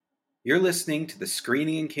You're listening to the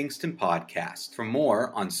Screening in Kingston podcast. For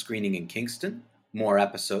more on Screening in Kingston, more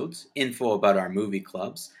episodes, info about our movie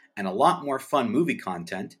clubs, and a lot more fun movie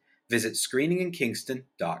content, visit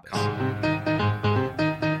screeninginkingston.com.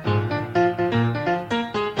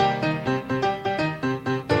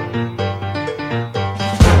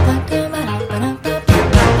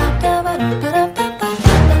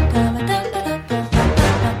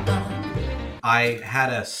 I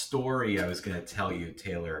had a story I was going to tell you,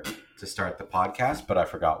 Taylor, to start the podcast, but I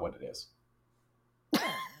forgot what it is.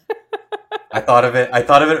 I thought of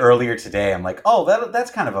it earlier today. I'm like, oh, that's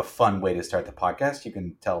kind of a fun way to start the podcast. You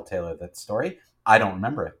can tell Taylor that story. I don't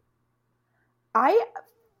remember it.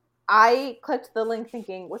 I clicked the link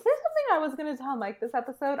thinking, was there something I was going to tell Mike this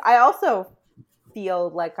episode? I also feel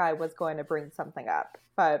like I was going to bring something up,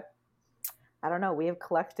 but I don't know. We have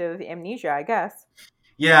collective amnesia, I guess.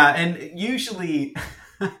 Yeah, and usually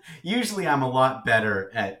I'm a lot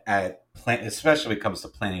better at especially when it comes to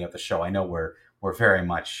planning out the show. I know we're very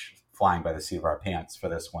much flying by the seat of our pants for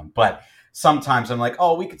this one, but sometimes I'm like,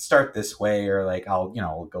 oh, we could start this way, or like I'll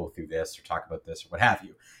go through this or talk about this or what have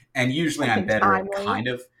you. And usually I'm better at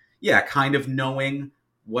kind of knowing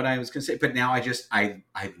what I was going to say. But now I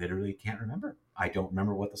literally can't remember. I don't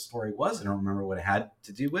remember what the story was. I don't remember what it had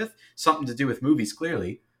to do with. Something to do with movies,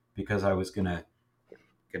 clearly, because I was gonna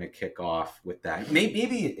kick off with that.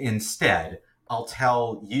 Maybe instead I'll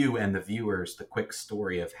tell you and the viewers the quick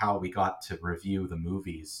story of how we got to review the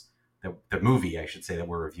movies, the movie I should say that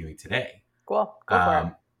we're reviewing today. Cool. Go for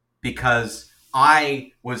it. Because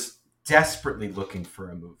I was desperately looking for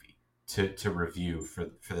a movie to review for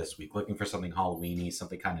this week, looking for something Halloween-y,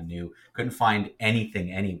 something kind of new. Couldn't find anything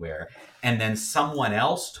anywhere. And then someone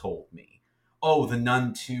else told me, oh, the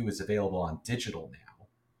Nun II is available on digital now.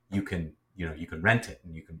 You can rent it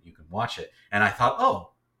and you can watch it. And I thought,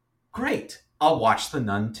 oh, great. I'll watch the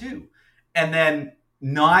Nun II. And then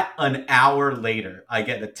not an hour later, I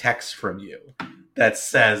get a text from you that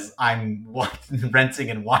says I'm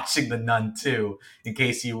renting and watching the Nun II in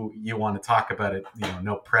case you want to talk about it,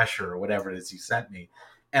 no pressure or whatever it is you sent me.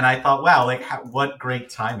 And I thought, wow, what great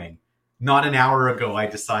timing. Not an hour ago, I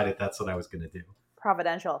decided that's what I was going to do.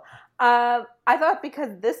 Providential. I thought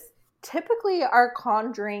because typically our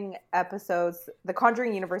Conjuring episodes, the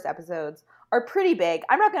Conjuring universe episodes, are pretty big.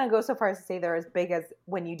 I'm not going to go so far as to say they're as big as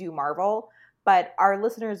when you do Marvel, but our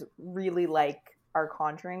listeners really like our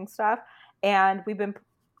Conjuring stuff. And we've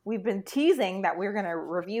been teasing that we're going to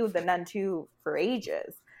review the Nun II for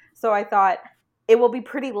ages. So I thought it will be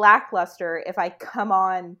pretty lackluster if I come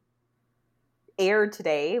on air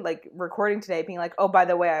today, like recording today, being like, oh, by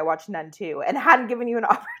the way, I watched Nun II, and hadn't given you an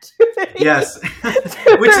opportunity yes.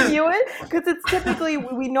 to review it, because it's typically,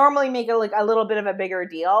 we normally make it like a little bit of a bigger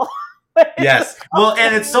deal. Yes. Well,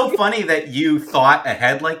 and it's so funny that you thought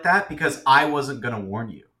ahead like that, because I wasn't going to warn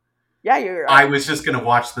you. Yeah, you're right. I was just going to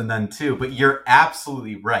watch the Nun II, but you're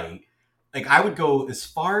absolutely right. Like, I would go as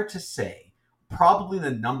far to say probably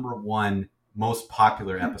the number one most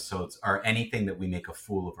popular episodes are anything that we make a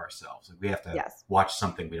fool of ourselves. Like, we have to watch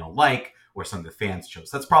something we don't like or something the fans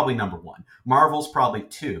chose. That's probably number one. Marvel's probably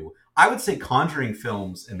two. I would say Conjuring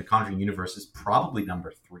films in the Conjuring universe is probably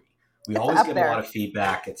number three. We always get a lot of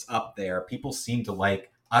feedback. It's up there. People seem to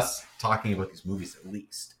like us talking about these movies at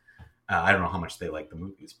least. I don't know how much they like the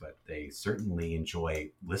movies, but they certainly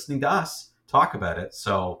enjoy listening to us talk about it.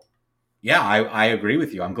 So, yeah, I agree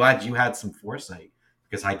with you. I'm glad you had some foresight,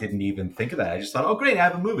 because I didn't even think of that. I just thought, oh, great, I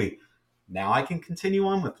have a movie. Now I can continue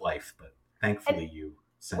on with life. But thankfully, you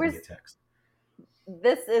sent me a text.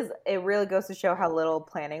 It really goes to show how little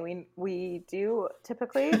planning we do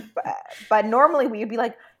typically. but normally we'd be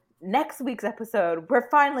like, next week's episode, we're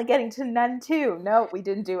finally getting to Nun II. No, we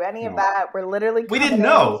didn't do any of that. We're literally we didn't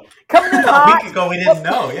know. Coming in hot. A week ago, we didn't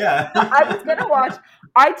know. Yeah, I was gonna watch.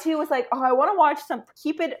 I too was like, oh, I want to watch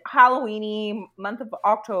keep it Halloween-y, month of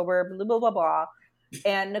October, blah blah blah blah.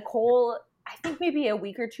 And Nicole, I think maybe a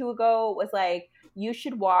week or two ago, was like, you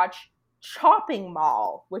should watch Chopping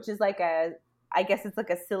Mall, which is like I guess it's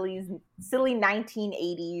like a silly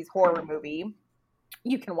 1980s horror movie.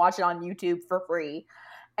 You can watch it on YouTube for free.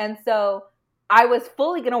 And so I was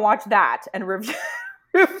fully going to watch that and review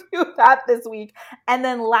that this week. And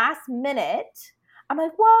then last minute, I'm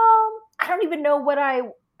like, well, I don't even know what I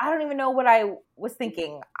was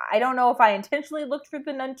thinking. I don't know if I intentionally looked for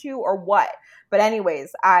the Nun II or what. But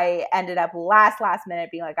anyways, I ended up last minute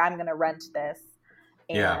being like, I'm going to rent this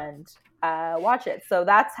and watch it. So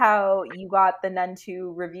that's how you got the Nun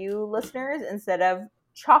II review, listeners, instead of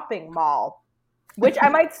Chopping Mall, which I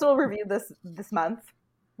might still review this month.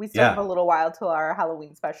 We still have a little while till our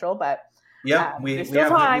Halloween special, but we have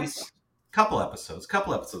time. couple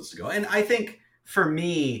episodes ago. And I think for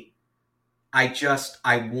me,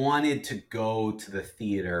 I wanted to go to the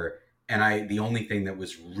theater, and the only thing that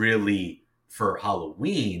was really for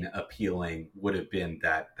Halloween appealing would have been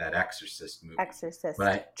that Exorcist movie. Exorcist,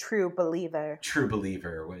 true believer. True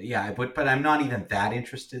believer, yeah. But I'm not even that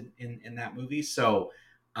interested in that movie. So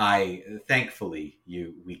I thankfully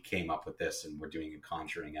we came up with this, and we're doing a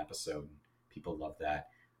Conjuring episode. And people love that.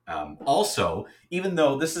 Also, even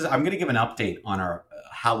though I'm going to give an update on our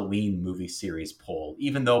Halloween movie series poll,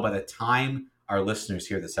 even though by the time our listeners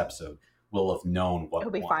hear this episode, we'll have known what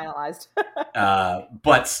it'll be won. finalized.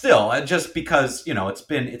 But still, just because,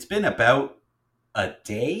 it's been about a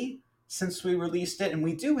day since we released it, and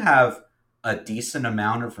we do have a decent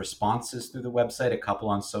amount of responses through the website, a couple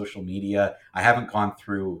on social media. I haven't gone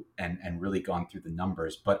through and really gone through the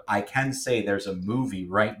numbers, but I can say there's a movie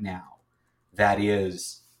right now that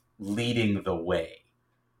is leading the way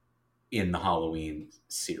in the Halloween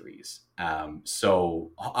series.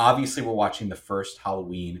 So obviously we're watching the first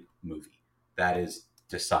Halloween movie. That is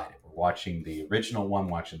decided. We're watching the original one,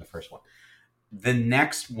 watching the first one. The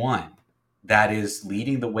next one that is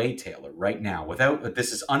leading the way, Taylor, right now,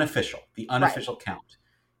 this is unofficial. The unofficial count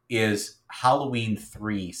is Halloween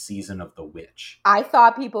 3 Season of the Witch. I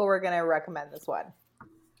thought people were going to recommend this one.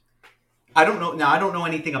 I don't know. Now, I don't know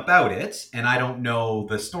anything about it, and I don't know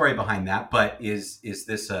the story behind that, but is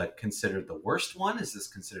this considered the worst one? Is this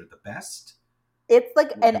considered the best? It's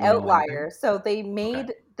like an outlier. So they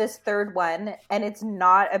made this third one, and it's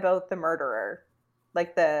not about the murderer,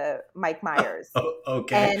 like the Mike Myers.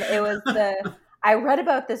 Okay. And it was I read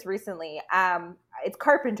about this recently. It's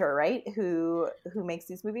Carpenter, right? Who makes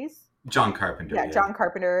these movies? John Carpenter. Yeah, John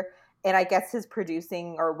Carpenter. And I guess his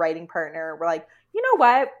producing or writing partner were like, you know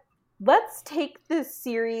what? Let's take this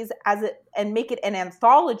series and make it an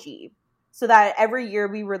anthology, so that every year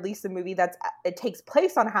we release a movie it takes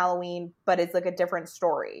place on Halloween, but it's like a different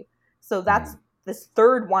story. So that's this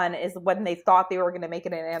third one is when they thought they were going to make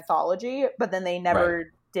it an anthology, but then they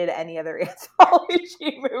never did any other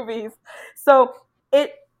anthology movies. So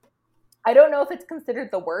I don't know if it's considered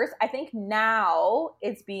the worst. I think now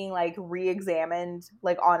it's being like re-examined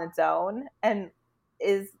like on its own and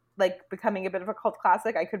is like becoming a bit of a cult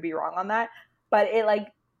classic. I could be wrong on that, but it like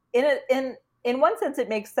in one sense it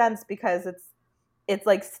makes sense because it's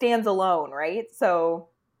like stands alone, right? So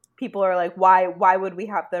people are like, why would we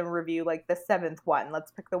have them review like the seventh one?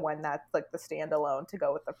 Let's pick the one that's like the standalone to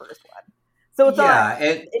go with the first one. So it's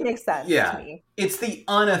it makes sense to me. It's the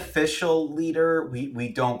unofficial leader. We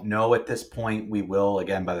don't know at this point. We will,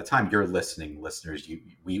 again, by the time you're listening, listeners,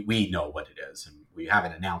 we know what it is, and we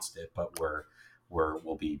haven't announced it, but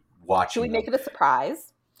we'll be watching. Should we make it a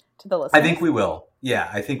surprise to the listeners? I think we will. Yeah,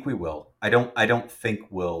 I think we will. I don't think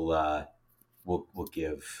we'll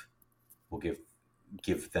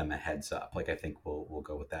give them a heads up. Like, I think we'll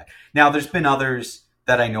go with that. Now, there's been others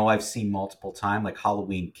that I know I've seen multiple times, like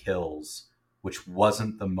Halloween Kills, which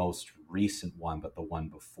wasn't the most recent one, but the one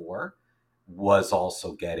before was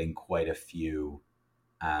also getting quite a few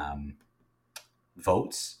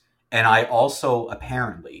votes. And I also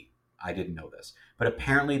apparently, I didn't know this, but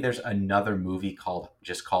apparently there's another movie called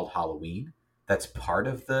Halloween that's part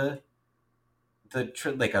of like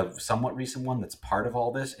a somewhat recent one that's part of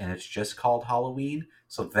all this, and it's just called Halloween.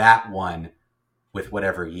 So that one, with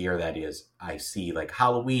whatever year that is, I see like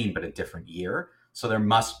Halloween, but a different year. So there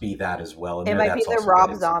must be that as well. It might be the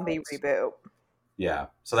Rob Zombie reboot. Yeah.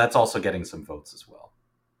 So that's also getting some votes as well.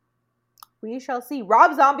 We shall see.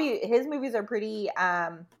 Rob Zombie, his movies are pretty,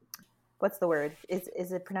 what's the word?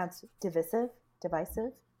 Is it pronounced divisive?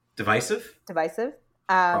 Divisive? Divisive? Divisive.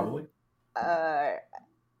 Probably.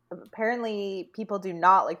 Apparently people do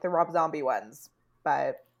not like the Rob Zombie ones,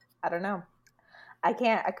 but I don't know. I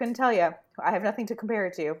couldn't tell you. I have nothing to compare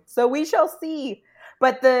it to. So we shall see.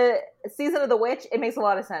 But the Season of the Witch, it makes a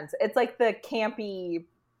lot of sense. It's like the campy,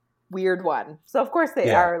 weird one. So of course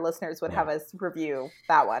our listeners would have us review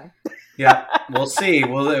that one. Yeah, we'll see.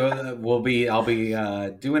 I'll be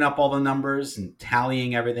doing up all the numbers and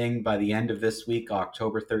tallying everything by the end of this week,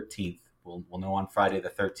 October 13th. We'll know on Friday the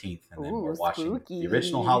 13th, and then we're watching the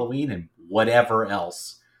original Halloween and whatever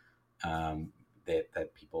else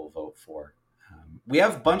that people vote for. We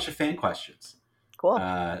have a bunch of fan questions. Cool.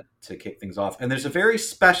 To kick things off. And there's a very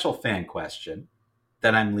special fan question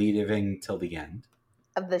that I'm leaving till the end.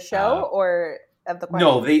 Of the show or of the question?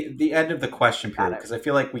 No, the end of the question period, because I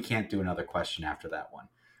feel like we can't do another question after that one.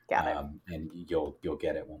 Got it. And you'll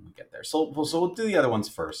get it when we get there. So we'll do the other ones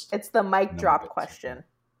first. It's the mic drop question.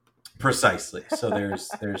 Precisely. So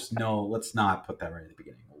there's no, let's not put that right at the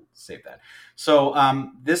beginning. save that.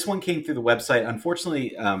 So this one came through the website.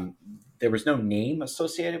 Unfortunately, there was no name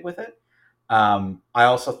associated with it. I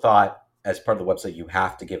also thought, as part of the website, you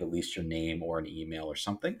have to give at least your name or an email or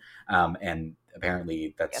something. And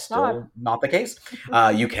apparently that's still not the case.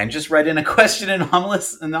 You can just write in a question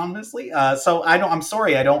anonymously. So I'm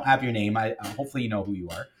sorry, I don't have your name. Hopefully you know who you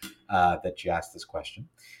are, that you asked this question.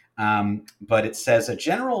 But it says, a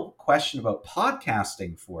general question about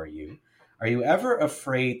podcasting for you. Are you ever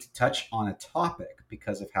afraid to touch on a topic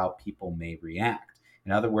because of how people may react?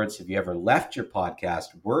 In other words, have you ever left your podcast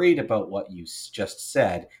worried about what you just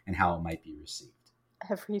said and how it might be received?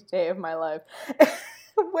 Every day of my life.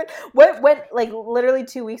 What, like literally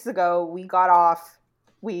 2 weeks ago, we got off,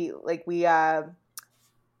 I was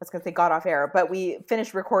going to say got off air, but we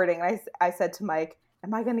finished recording. And I said to Mike,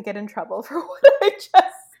 am I going to get in trouble for what I just said?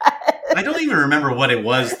 I don't even remember what it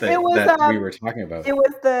was that we were talking about. It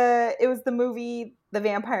was the movie, the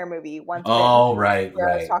vampire movie. Once oh, right.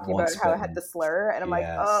 I was talking about how it had the slur, and I'm like,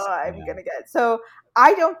 I'm gonna get. So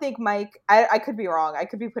I don't think, Mike. I could be wrong. I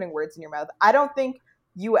could be putting words in your mouth. I don't think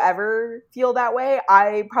you ever feel that way.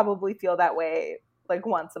 I probably feel that way like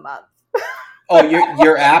once a month. Oh,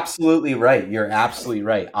 you're absolutely right. You're absolutely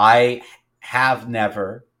right. I have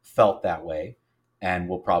never felt that way, and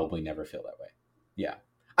will probably never feel that way. Yeah.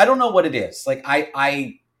 I don't know what it is. Like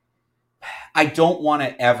I don't want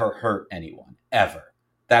to ever hurt anyone, ever.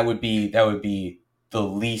 That would be the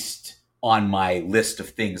least on my list of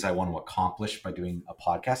things I want to accomplish by doing a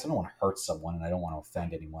podcast. I don't want to hurt someone, and I don't want to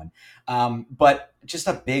offend anyone. But just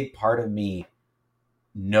a big part of me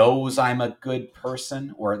knows I'm a good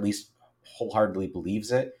person, or at least wholeheartedly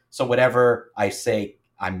believes it. So whatever I say,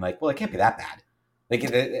 I'm like, well, it can't be that bad. Like,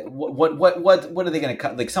 what are they going to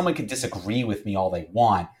cut? Like, someone could disagree with me all they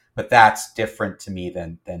want, but that's different to me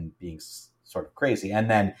than being sort of crazy. And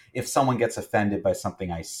then if someone gets offended by something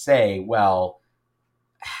I say, well,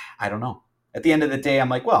 I don't know. At the end of the day, I'm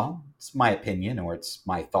like, well, it's my opinion, or it's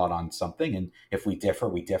my thought on something. And if we differ,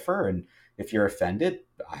 we differ. And if you're offended,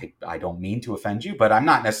 I don't mean to offend you, but I'm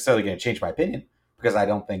not necessarily going to change my opinion because I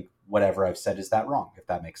don't think whatever I've said is that wrong, if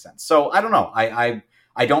that makes sense. So I don't know.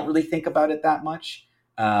 I don't really think about it that much.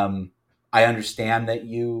 I understand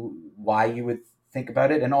why you would think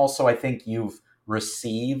about it. And also I think you've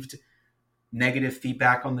received negative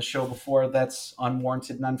feedback on the show before that's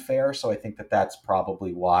unwarranted and unfair. So I think that's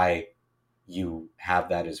probably why you have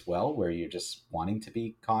that as well, where you're just wanting to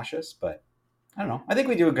be cautious. But I don't know. I think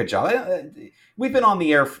we do a good job. We've been on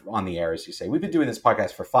the air, as you say. We've been doing this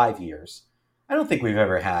podcast for 5 years. I don't think we've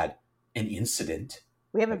ever had an incident.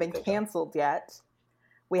 We haven't been canceled yet.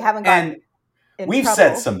 We haven't gotten We've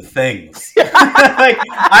said some things. Like,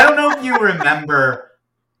 I don't know if you remember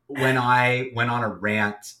when I went on a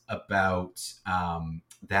rant about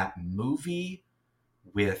that movie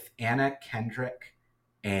with Anna Kendrick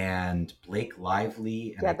and Blake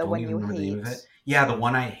Lively. And yeah, I the don't one even you remember the name of hate. it. Yeah, the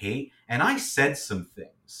one I hate. And I said some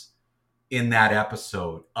things in that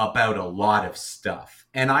episode about a lot of stuff.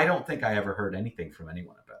 And I don't think I ever heard anything from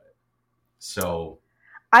anyone about it. So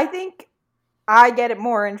I think I get it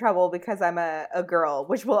more in trouble because I'm a girl,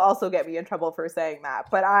 which will also get me in trouble for saying that.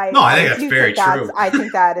 But I think that's very true. I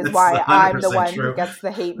think that is why I'm the one who gets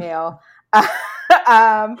the hate mail.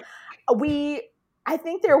 I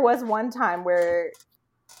think there was one time where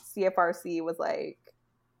CFRC was like,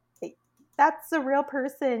 hey, that's a real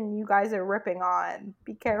person you guys are ripping on.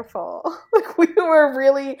 Be careful. Like we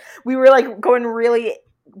were like going really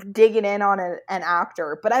digging in on an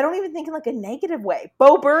actor, but I don't even think in like a negative way.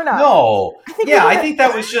 Bo Burnham. No. I think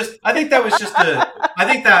that was just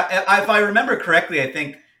if I remember correctly, I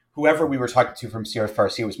think whoever we were talking to from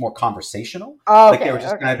CFRC was more conversational. Oh, okay, like they were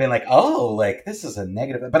just kind of being like, oh, like this is a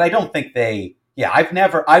negative, but I don't think I've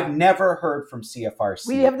never heard from CFRC.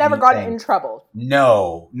 We have never gotten in trouble.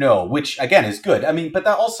 No, which again is good. I mean, but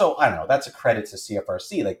that also, I don't know, that's a credit to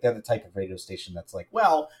CFRC. Like they're the type of radio station that's like,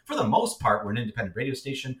 well, for the most part, we're an independent radio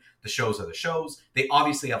station. The shows are the shows. They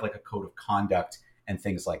obviously have like a code of conduct and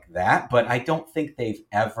things like that. But I don't think they've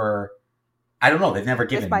never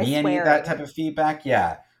given me any of that type of feedback.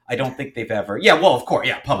 Yeah. I don't think they've ever. Yeah, well, of course,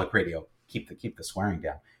 yeah, public radio, keep the swearing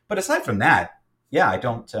down. But aside from that, yeah, I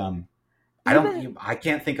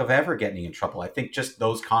can't think of ever getting in trouble. I think just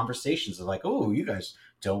those conversations of like, oh, you guys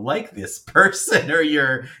don't like this person, or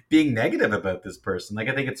you're being negative about this person. Like,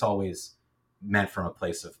 I think it's always meant from a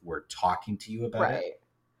place of we're talking to you about it.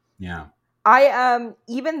 Yeah. I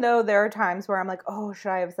even though there are times where I'm like, oh,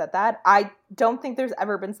 should I have said that? I don't think there's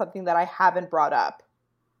ever been something that I haven't brought up.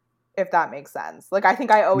 If that makes sense. Like, I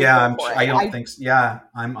think I always. Yeah, I don't think. Yeah,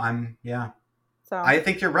 I'm. Yeah. So I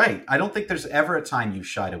think you're right. I don't think there's ever a time you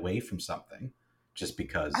shied away from something. just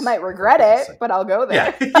because I might regret it, but I'll go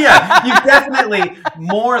there. Yeah. You've definitely,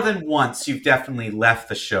 more than once, you've definitely left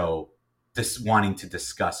the show just wanting to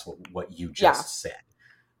discuss what you just said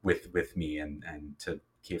with me and to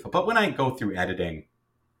Kifa. But when I go through editing,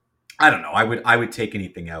 I don't know. I would take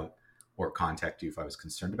anything out or contact you if I was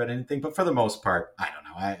concerned about anything. But for the most part, I don't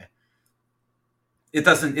know.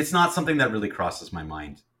 It's not something that really crosses my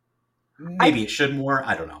mind. Maybe it should more.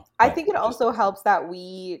 I don't know. I think it also helps that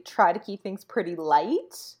we try to keep things pretty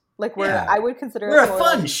light. Like I would consider we're a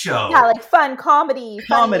fun show. Yeah, like fun comedy.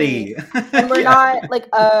 And we're not like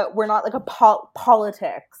a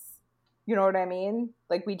politics. You know what I mean?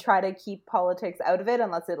 Like we try to keep politics out of it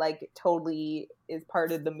unless it like totally is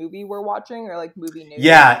part of the movie we're watching or like movie news.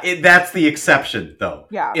 Yeah, that's the exception though.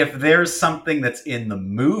 Yeah. If there's something that's in the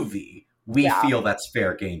movie, we feel that's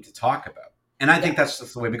fair game to talk about. And I think that's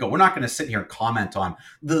just the way we go. We're not going to sit here and comment on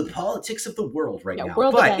the politics of the world right now.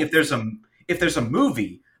 But if there's a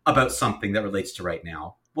movie about something that relates to right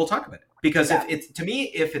now, we'll talk about it. Because to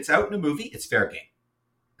me, if it's out in a movie, it's fair game.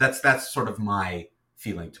 That's sort of my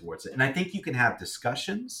feeling towards it. And I think you can have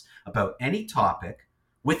discussions about any topic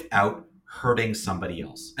without hurting somebody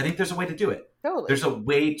else. I think there's a way to do it. Totally. There's a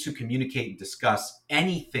way to communicate and discuss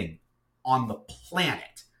anything on the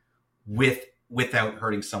planet without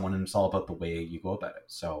hurting someone, and it's all about the way you go about it.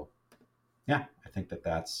 So, yeah, I think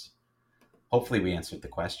that's. Hopefully, we answered the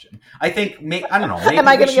question. I think I don't know. Maybe Am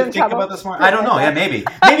I going to think trouble? About this more. I don't know. Yeah, maybe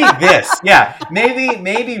this. Yeah,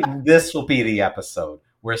 maybe this will be the episode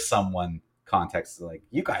where someone contacts like,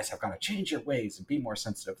 you guys have got to change your ways and be more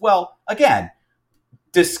sensitive. Well, again,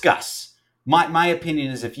 discuss. My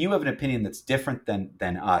opinion is if you have an opinion that's different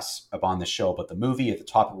than us on the show about the movie or the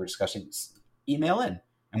topic we're discussing, email in.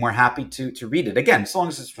 And we're happy to read it. Again, as long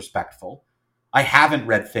as it's respectful. I haven't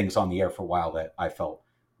read things on the air for a while that I felt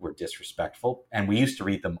were disrespectful. And we used to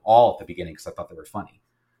read them all at the beginning because I thought they were funny.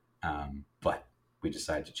 But we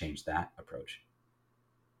decided to change that approach.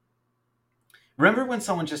 Remember when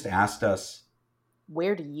someone just asked us,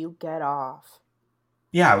 where do you get off?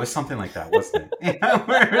 Yeah, it was something like that, wasn't it? It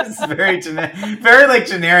was very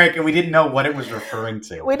generic, and we didn't know what it was referring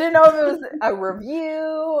to. We didn't know if it was a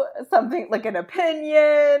review, something like an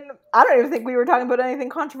opinion. I don't even think we were talking about anything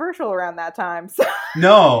controversial around that time. So.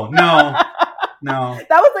 No. That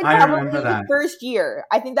was like probably the first year.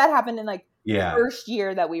 I think that happened in like the first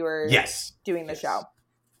year that we were doing the show.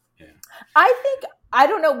 Yeah. I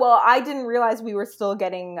don't know. Well, I didn't realize we were still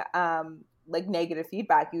getting like negative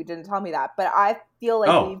feedback. You didn't tell me that, but I feel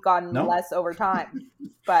like we've gotten less over time.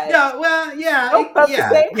 But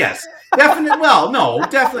yes, definitely. Well, no,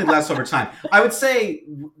 definitely less over time. I would say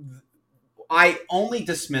I only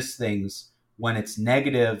dismiss things when it's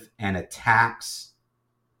negative and attacks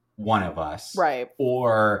one of us, right?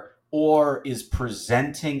 Or is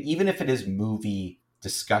presenting, even if it is movie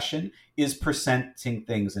discussion, is presenting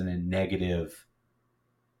things in a negative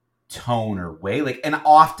tone or way. Like, and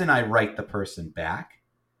often I write the person back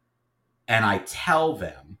and I tell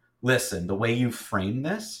them, listen, the way you frame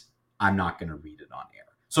this, I'm not going to read it on air.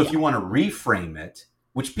 So if you want to reframe it,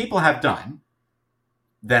 which people have done,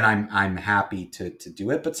 then I'm happy to do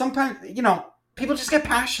it. But sometimes, people just get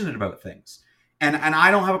passionate about things. And I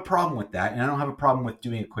don't have a problem with that. And I don't have a problem with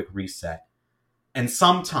doing a quick reset. And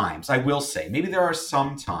sometimes, I will say, maybe there are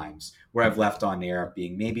some times where I've left on air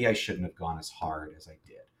being, maybe I shouldn't have gone as hard as I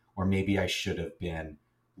did. Or maybe I should have been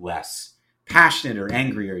less passionate or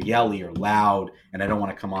angry or yelly or loud, and I don't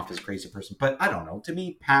want to come off as a crazy person. But I don't know. To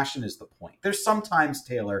me, passion is the point. There's sometimes,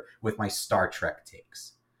 Taylor, with my Star Trek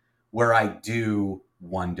takes, where I do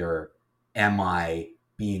wonder, am I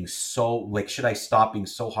being so, like, should I stop being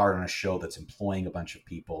so hard on a show that's employing a bunch of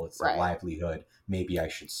people? It's their livelihood. Maybe I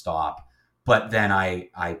should stop. But then I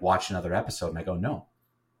watch another episode and I go, no,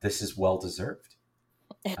 this is well-deserved.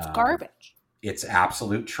 It's garbage. It's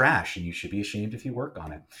absolute trash, and you should be ashamed if you work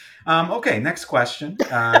on it. Okay, next question.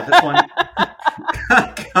 This one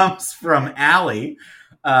comes from Allie.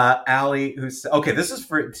 Allie, this is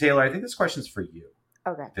for Taylor. I think this question is for you.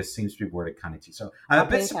 Okay. This seems to be worded kind of to you. So I'm a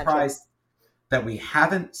bit surprised that we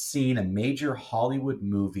haven't seen a major Hollywood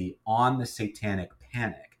movie on the Satanic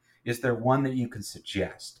Panic. Is there one that you can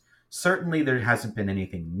suggest? Certainly there hasn't been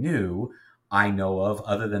anything new I know of,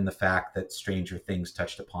 other than the fact that Stranger Things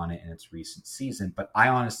touched upon it in its recent season, but I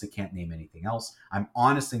honestly can't name anything else. I'm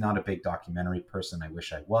honestly not a big documentary person. I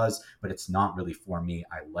wish I was, but it's not really for me.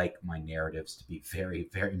 I like my narratives to be very,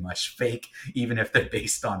 very much fake, even if they're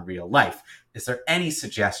based on real life. Is there any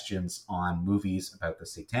suggestions on movies about the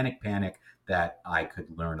Satanic Panic that I could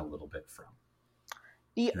learn a little bit from?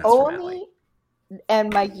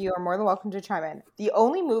 And Mike, you are more than welcome to chime in. The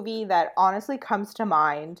only movie that honestly comes to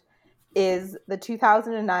mind is the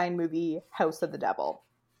 2009 movie House of the Devil.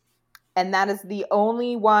 And that is the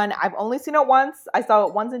only one. I've only seen it once. I saw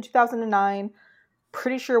it once in 2009.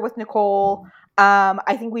 Pretty sure with Nicole.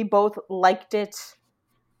 I think we both liked it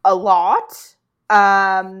a lot.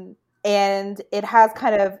 And it has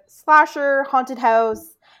kind of slasher, haunted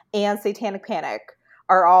house, and satanic panic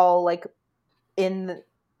are all like in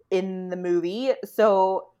the movie.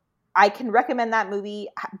 So I can recommend that movie,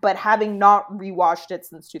 but having not rewatched it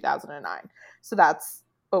since 2009. So that's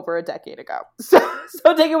over a decade ago. So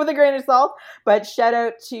take it with a grain of salt. But shout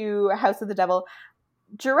out to House of the Devil,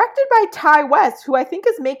 directed by Ty West, who I think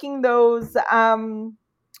is making those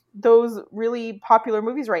really popular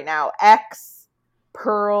movies right now, X,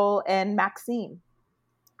 Pearl, and Maxine.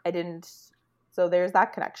 So there's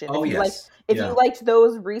that connection. Oh, If you liked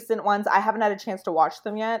those recent ones, I haven't had a chance to watch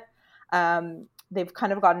them yet. They've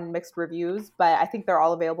kind of gotten mixed reviews, but I think they're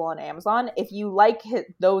all available on Amazon. If you like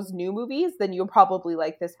those new movies, then you'll probably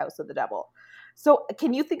like this House of the Devil. So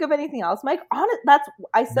can you think of anything else, Mike?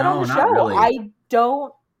 I said on the show, really. I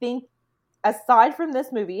don't think, aside from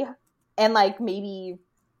this movie, and like maybe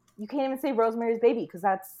you can't even say Rosemary's Baby because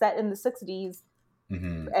that's set in the 60s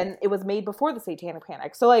and it was made before the Satanic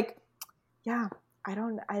Panic. So like, yeah, I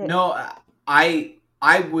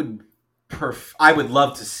would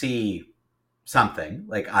love to see something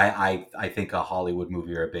like I think a Hollywood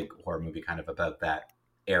movie or a big horror movie kind of about that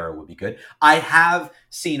era would be good. I have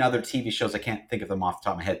seen other TV shows, I can't think of them off the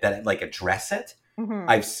top of my head, that like address it.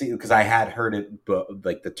 I've seen, because I had heard it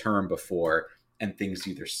like the term before, and things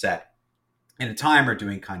either set in a time or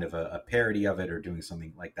doing kind of a parody of it or doing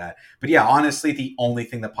something like that. But yeah, honestly, the only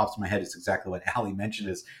thing that pops in my head is exactly what Allie mentioned,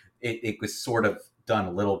 is it was sort of done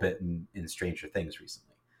a little bit in Stranger Things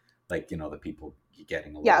recently. Like, the people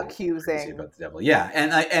getting a little accusing crazy about the devil. Yeah.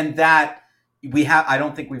 And that I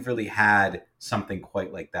don't think we've really had something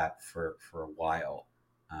quite like that for a while.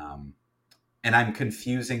 And I'm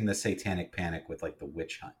confusing the Satanic Panic with like the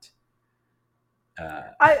witch hunt.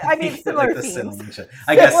 I mean, similar like themes.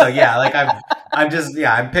 I guess so. Yeah. Like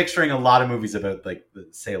I'm picturing a lot of movies about like the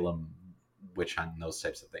Salem witch hunt and those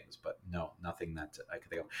types of things, but no, nothing that I could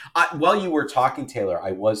think of. While you were talking, Taylor,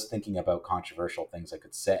 I was thinking about controversial things I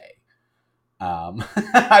could say.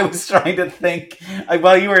 I was trying to think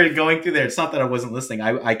while you were going through there. It's not that I wasn't listening.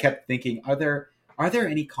 I kept thinking, are there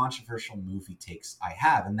any controversial movie takes I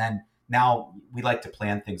have? And then now we like to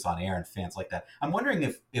plan things on air, and fans like that. I'm wondering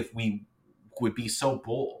if we would be so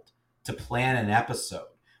bold to plan an episode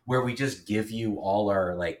where we just give you all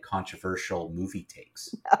our like controversial movie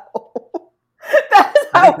takes. No. That is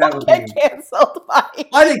how we'll get canceled by.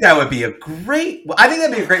 I think that would be a great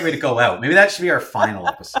way to go out. Maybe that should be our final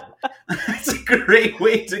episode. It's a great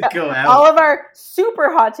way to go out. All of our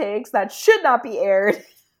super hot takes that should not be aired.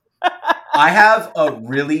 I have a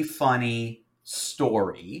really funny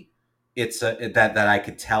story. It's that I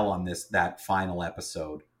could tell on that final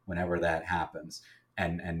episode whenever that happens.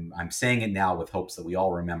 And I'm saying it now with hopes that we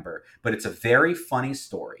all remember. But it's a very funny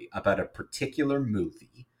story about a particular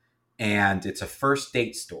movie. And it's a first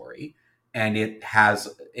date story. And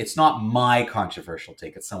it's not my controversial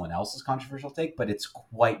take. It's someone else's controversial take, but it's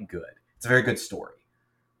quite good. It's a very good story.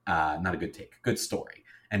 Not a good take, good story.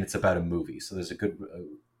 And it's about a movie. So there's a good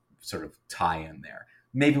sort of tie-in there.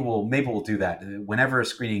 Maybe we'll do that. Whenever a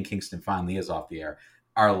Screening in Kingston finally is off the air,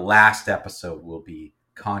 our last episode will be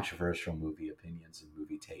controversial movie opinions and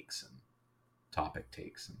movie takes and topic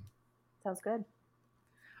takes. And sounds good.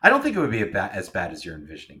 I don't think it would be as bad as you're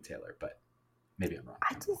envisioning, Taylor, but maybe I'm wrong.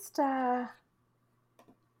 I just,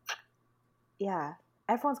 yeah,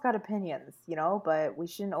 everyone's got opinions, but we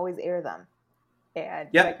shouldn't always air them. And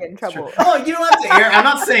you might get in trouble. Oh, you don't have to air. I'm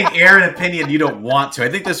not saying air an opinion you don't want to. I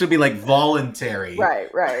think this would be like voluntary. Right.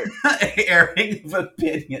 Airing of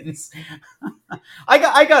opinions.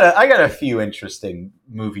 I got a few interesting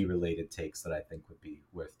movie related takes that I think would be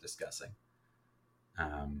worth discussing.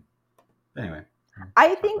 Anyway.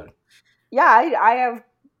 I think, I have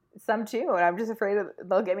some too, and I'm just afraid that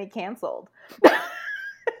they'll get me canceled.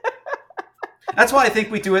 That's why I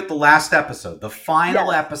think we do it the last episode, the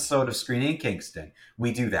final episode of Screening in Kingston.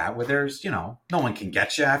 We do that where there's, no one can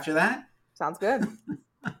get you after that. Sounds good.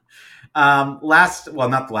 Not the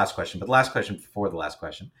last question, but the last question before the last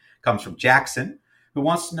question comes from Jackson, who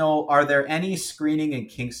wants to know, are there any Screening in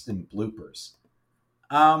Kingston bloopers?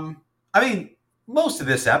 I mean, most of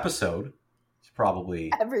this episode is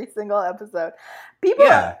probably... Every single episode. We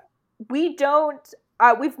don't...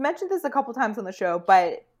 we've mentioned this a couple times on the show,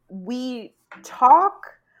 but we talk,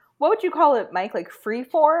 what would you call it, Mike? Like free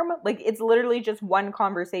form? Like it's literally just one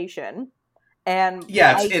conversation And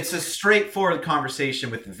Yeah, it's a straightforward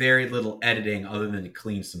conversation with very little editing other than to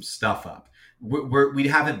clean some stuff up. We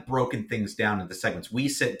haven't broken things down into segments. We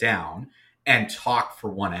sit down and talk for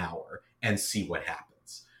 1 hour and see what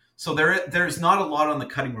happens. So there's not a lot on the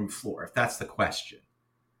cutting room floor, if that's the question.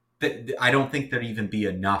 I don't think there'd even be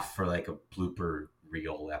enough for like a blooper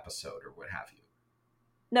reel episode or what have you.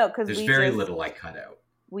 No, because there's very little I cut out.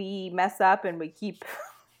 We mess up and we keep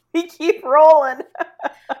rolling.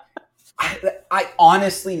 I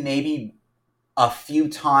honestly, maybe a few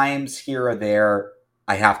times here or there,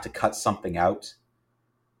 I have to cut something out.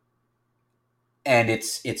 And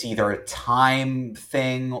it's either a time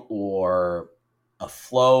thing or a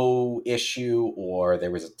flow issue or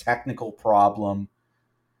there was a technical problem.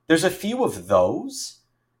 There's a few of those,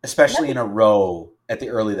 especially in a row at the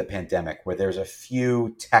early of the pandemic, where there's a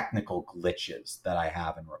few technical glitches that I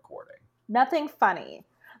have in recording. Nothing funny.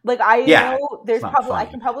 Like I know there's probably funny. I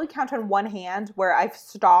can probably count on one hand where I've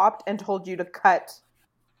stopped and told you to cut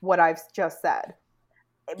what I've just said.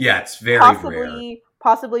 Yeah, it's very rare.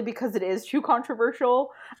 Possibly because it is too controversial.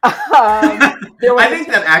 I think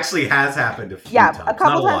that actually has happened a few times. Yeah, a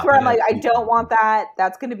couple times where I'm like, I don't want that.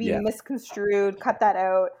 That's going to be misconstrued. Cut that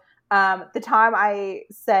out. The time I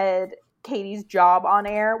said Katie's job on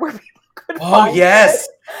air where people could find yes.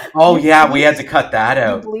 We had to cut that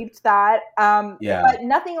out. You bleeped that. But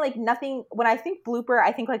nothing. When I think blooper,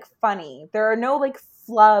 I think like funny. There are no like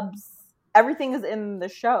flubs. Everything is in the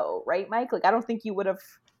show, right, Mike? Like I don't think you would have.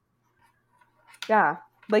 Yeah,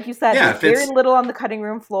 like you said, there's very little on the cutting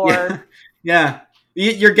room floor. Yeah.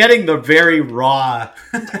 You're getting the very raw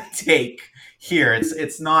take here.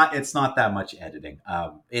 It's not that much editing.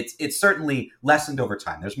 It's certainly lessened over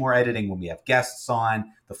time. There's more editing when we have guests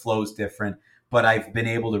on. The flow's different, but I've been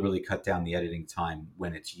able to really cut down the editing time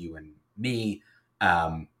when it's you and me.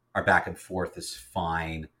 Our back and forth is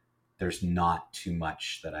fine. There's not too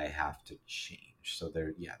much that I have to change. So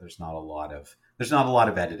there's not a lot of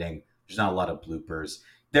editing. There's not a lot of bloopers.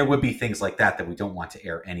 There would be things like that we don't want to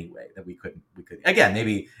air anyway, that we could again,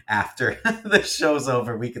 maybe after the show's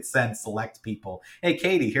over, we could send select people. Hey,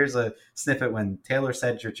 Katie, here's a snippet when Taylor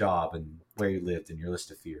said your job and where you lived and your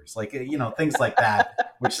list of fears. Like, things like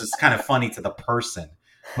that, which is kind of funny to the person,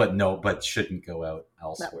 but shouldn't go out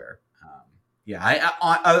elsewhere. No.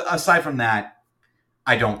 I aside from that,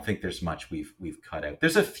 I don't think there's much we've cut out. There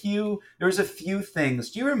was a few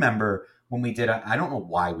things. Do you remember when we did, I don't know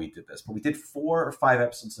why we did this, but we did 4 or 5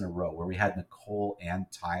 episodes in a row where we had Nicole and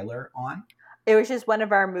Tyler on? It was just one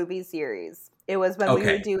of our movie series. It was when we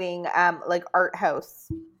were doing like Art House.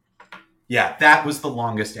 Yeah, that was the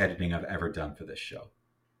longest editing I've ever done for this show.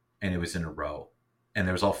 And it was in a row. And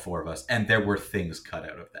there was all 4 of us. And there were things cut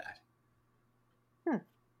out of that.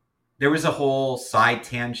 There was a whole side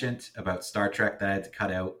tangent about Star Trek that I had to cut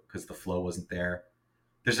out because the flow wasn't there.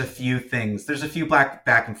 There's a few things. There's a few back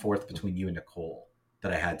and forth between you and Nicole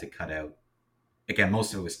that I had to cut out. Again,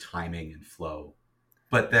 most of it was timing and flow.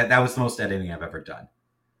 But that was the most editing I've ever done.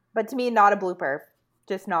 But to me, not a blooper.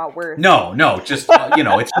 Just not worth. No, just,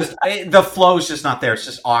 it's just, the flow's just not there. It's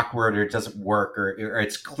just awkward or it doesn't work or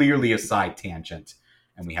it's clearly a side tangent.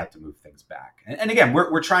 And we have to move things back. And again,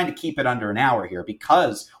 we're trying to keep it under an hour here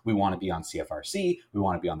because we want to be on CFRC. We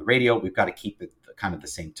want to be on the radio. We've got to keep it kind of the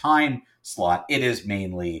same time slot. It is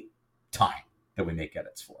mainly time that we make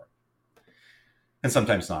edits for. And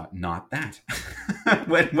sometimes not that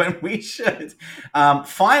when we should.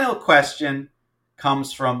 Final question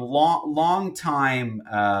comes from long time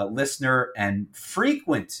listener and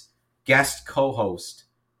frequent guest co-host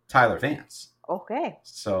Tyler Vance. Okay.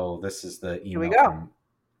 So this is the email from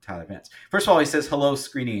Tyler Vance. First of all, he says, hello,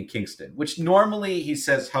 screening in Kingston, which normally he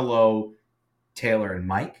says, hello, Taylor and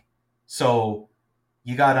Mike. So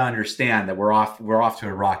you got to understand that we're off to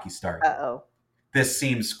a rocky start. Uh-oh. This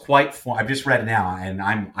seems quite I've just read it now, and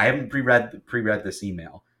I haven't pre-read this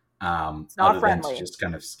email. It's not friendly. To just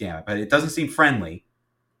kind of scam it, but it doesn't seem friendly.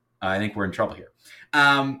 I think we're in trouble here.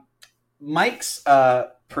 Mike's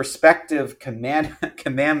perspective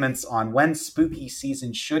commandments on when spooky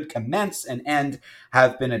season should commence and end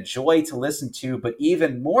have been a joy to listen to, but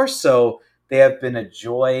even more so, they have been a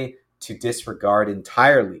joy to disregard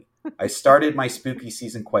entirely. I started my spooky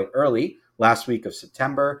season quite early, last week of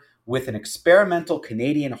September, with an experimental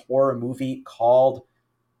Canadian horror movie called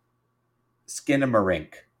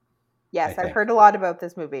Skinamarink. Yes, I've heard a lot about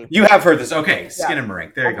this movie. You have heard this. Okay,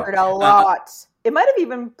 Skinamarink. There you go. I've heard a lot. It might have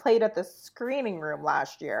even played at the screening room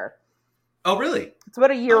last year. Oh, really? It's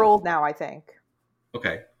about a year old now, I think.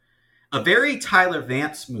 Okay. A very Tyler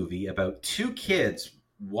Vance movie about 2 kids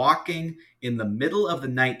walking in the middle of the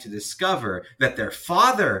night to discover that their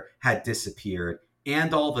father had disappeared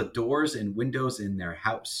and all the doors and windows in their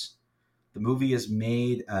house. The movie is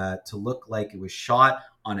made to look like it was shot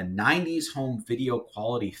on a 90s home video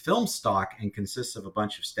quality film stock and consists of a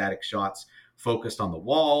bunch of static shots focused on the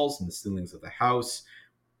walls and the ceilings of the house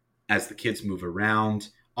as the kids move around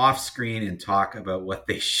off screen and talk about what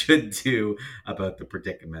they should do about the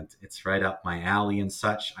predicament. It's right up my alley and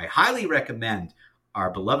such. I highly recommend our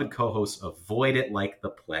beloved co-hosts avoid it like the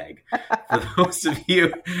plague. For those of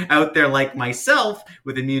you out there like myself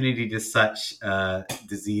with immunity to such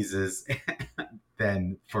diseases,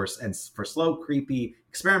 then for slow, creepy,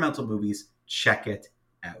 experimental movies, check it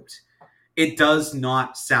out. It does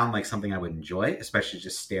not sound like something I would enjoy, especially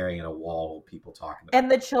just staring at a wall with people talking about it. And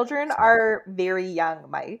the children are very young,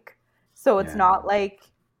 Mike. So it's not like,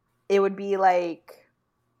 it would be like,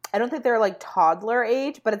 I don't think they're like toddler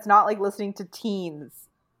age, but it's not like listening to teens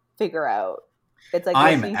figure out. It's like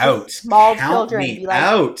I'm out. To small Count children me be like,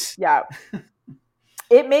 out. Yeah.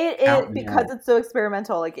 It made Count it me because out. it's so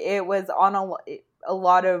experimental. Like it was on a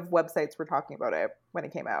lot of websites were talking about it when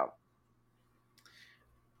it came out.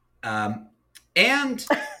 And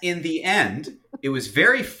in the end, it was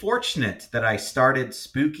very fortunate that I started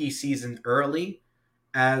spooky season early,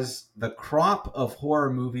 as the crop of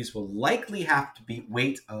horror movies will likely have to be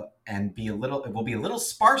it will be a little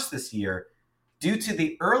sparse this year due to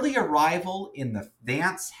the early arrival in the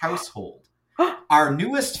Vance household. Our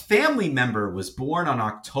newest family member was born on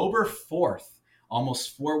October 4th,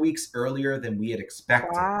 almost 4 weeks earlier than we had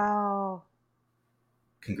expected. Wow.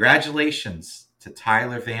 Congratulations to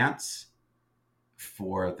Tyler Vance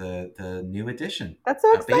for the new addition. That's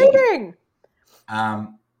so exciting.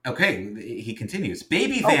 Okay, he continues.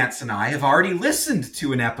 Baby Vance and I have already listened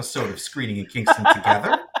to an episode of Screening in Kingston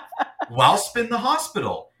together whilst in the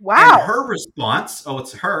hospital. Wow. And her response,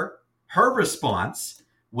 her response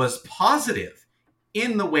was positive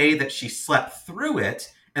in the way that she slept through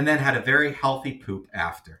it and then had a very healthy poop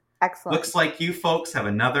after. Excellent. Looks like you folks have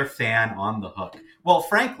another fan on the hook. Well,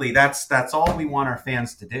 frankly, that's all we want our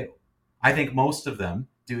fans to do. I think most of them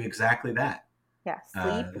do exactly that. Yeah,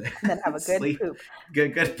 sleep and then have a good poop.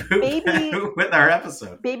 Good poop with our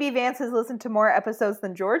episode. Baby Vance has listened to more episodes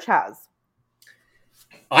than George has.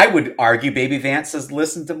 I would argue Baby Vance has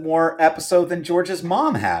listened to more episodes than George's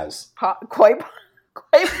mom has. Quite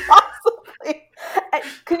possibly.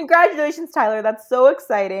 Congratulations, Tyler. That's so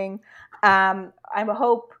exciting. I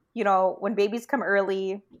hope, when babies come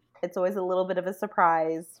early, it's always a little bit of a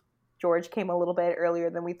surprise. George came a little bit earlier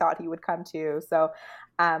than we thought he would come to. So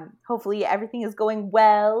hopefully everything is going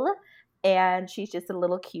well and she's just a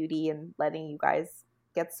little cutie and letting you guys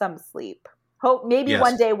get some sleep. Maybe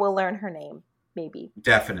one day we'll learn her name. Maybe.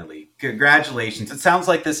 Definitely. Congratulations. It sounds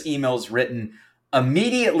like this email is written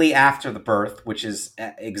immediately after the birth, which is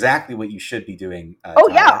exactly what you should be doing.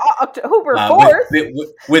 October 4th.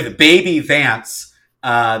 With baby Vance.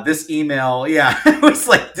 This email, it was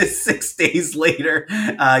like this 6 days later.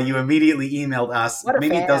 You immediately emailed us.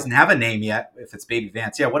 Maybe it doesn't have a name yet if it's baby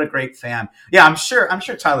Vance. Yeah, what a great fan. Yeah, I'm sure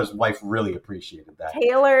Tyler's wife really appreciated that.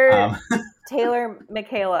 Taylor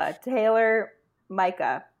Michaela. Taylor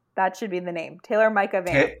Micah. That should be the name. Taylor Micah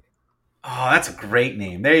Vance. That's a great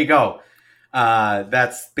name. There you go.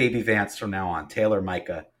 That's baby Vance from now on. Taylor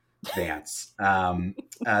Micah Vance.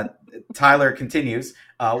 Tyler continues.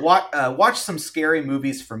 Watch some scary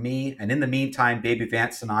movies for me, and in the meantime, baby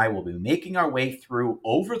Vance and I will be making our way through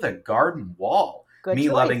Over the Garden Wall. Good me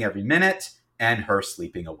choice. Loving every minute, and her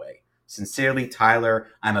sleeping away. Sincerely, Tyler.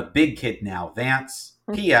 I'm a big kid now. Vance.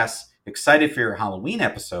 P.S. Excited for your Halloween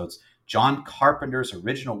episodes. John Carpenter's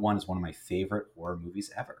original one is one of my favorite horror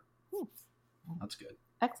movies ever. Well, that's good.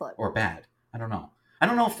 Excellent. Or bad. I don't know. I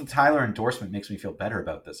don't know if the Tyler endorsement makes me feel better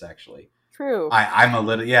about this, actually. True. I'm a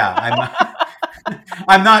little,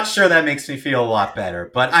 I'm not sure that makes me feel a lot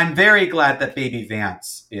better, but I'm very glad that baby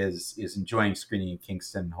Vance is enjoying Screening in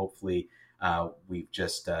Kingston. Hopefully we've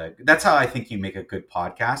just, that's how I think you make a good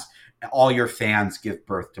podcast. All your fans give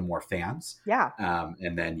birth to more fans. Yeah.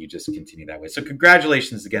 And then you just continue that way. So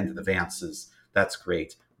congratulations again to the Vances. That's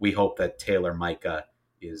great. We hope that Taylor Micah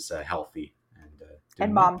is healthy.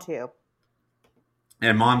 And mom too.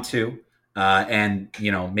 And mom too. And,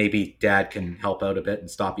 maybe dad can help out a bit and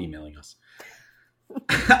stop emailing us.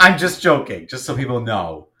 I'm just joking, just so people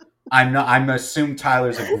know. I'm assume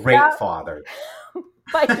Tyler's a great father.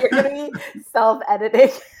 But you're going to be self-editing.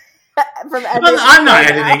 I'm not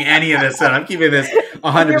editing any of this in. I'm keeping this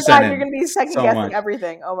 100% You're in. going to be second-guessing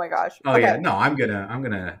everything. Oh, my gosh. Oh, okay. Yeah. No, I'm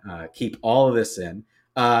gonna keep all of this in.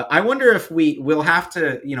 I wonder if we'll have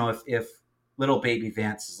to, if little baby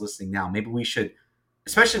Vance is listening now, maybe we should,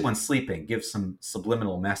 especially when sleeping, give some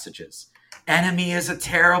subliminal messages. Enemy is a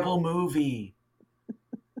terrible movie.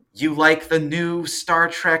 you like the new Star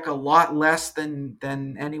Trek a lot less than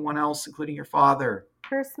anyone else, including your father.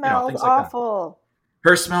 Her smell is Things like that. awful.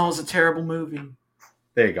 Her Smell is a terrible movie.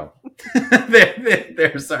 There you go.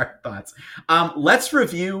 There's our thoughts. Let's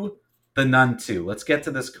review The Nun 2. Let's get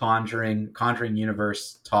to this Conjuring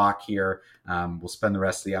universe talk here. We'll spend the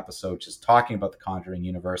rest of the episode just talking about the Conjuring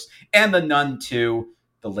universe and The Nun 2,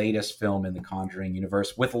 the latest film in the Conjuring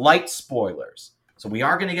universe, with light spoilers. So we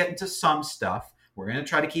are going to get into some stuff. We're going to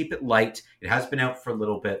try to keep it light. It has been out for a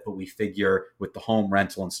little bit, but we figure with the home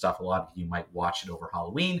rental and stuff, a lot of you might watch it over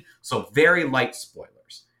Halloween. So very light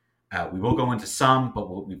spoilers. We will go into some,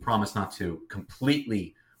 but we promise not to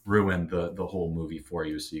completely ruin the whole movie for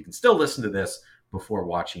you. So you can still listen to this before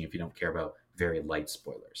watching if you don't care about very light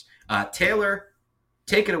spoilers. Taylor,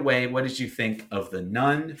 take it away. What did you think of The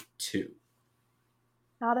Nun 2?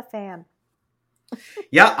 Not a fan.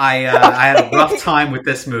 Yeah, I had a rough time with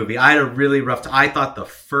this movie. I had a really rough time. I thought the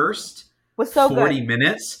first was so 40 good.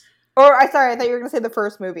 minutes. Or, I thought you were going to say the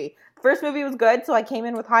first movie. The first movie was good, so I came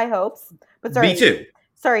in with high hopes. But sorry. Me too.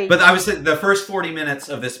 Sorry. But I was the first 40 minutes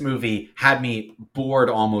of this movie had me bored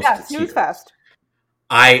almost to tears. Snooze fest.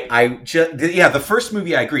 The first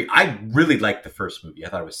movie, I agree. I really liked the first movie. I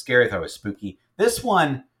thought it was scary. I thought it was spooky. This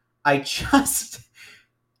one, I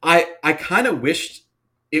kind of wished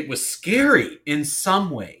it was scary in some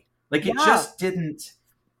way. Like it just didn't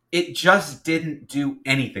do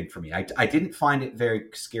anything for me. I didn't find it very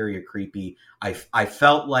scary or creepy. I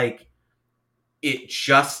felt like it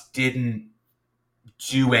just didn't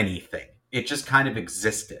do anything. It just kind of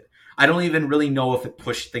existed. I don't even really know if it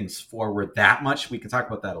pushed things forward that much. We can talk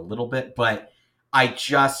about that a little bit, but I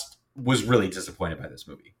just was really disappointed by this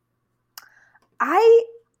movie.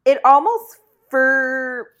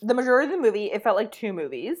 For the majority of the movie, it felt like two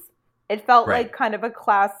movies. It felt like kind of a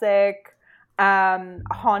classic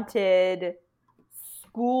haunted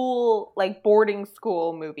school, like boarding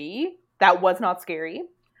school movie that was not scary.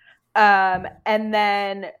 And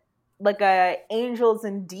then like a angels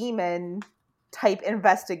and demon type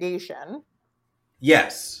investigation.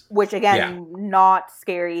 Yes. Which again, not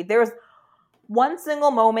scary. There was one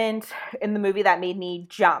single moment in the movie that made me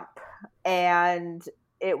jump, and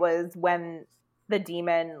it was when the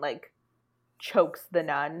demon like chokes the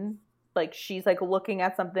nun. Like she's like looking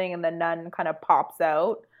at something and the nun kind of pops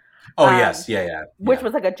out. Oh yes, yeah. Which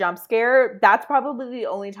was like a jump scare. That's probably the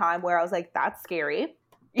only time where I was like, that's scary.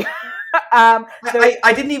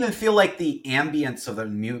 I didn't even feel like the ambience of the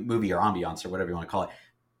movie, or ambiance, or whatever you want to call it,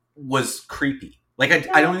 was creepy. Like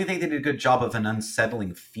I don't even think they did a good job of an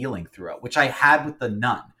unsettling feeling throughout, which I had with The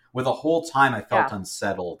Nun. Where the whole time I felt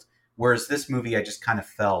unsettled, whereas this movie I just kind of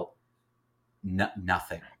felt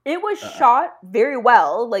nothing. It was shot very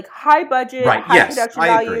well, like high budget, high production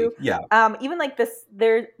value. Agree. Yeah. Even like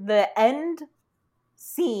the end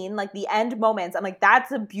scene, like the end moments, I'm like,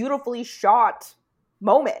 that's a beautifully shot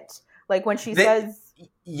moment. Like when she says,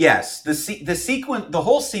 yes, the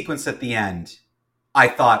whole sequence at the end, I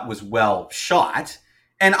thought was well shot,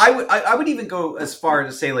 and I would even go as far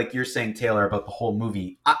as to say, like you're saying, Taylor, about the whole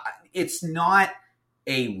movie. It's not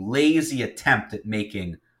a lazy attempt at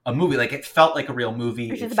making a movie. Like it felt like a real movie.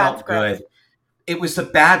 It felt good. It was a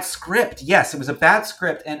bad script. Yes, it was a bad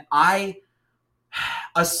script, and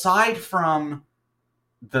aside from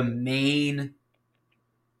the main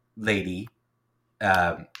lady,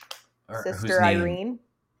 Sister Irene.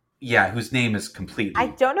 Yeah, whose name is completely I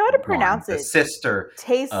don't know how to wrong. pronounce the it. Sister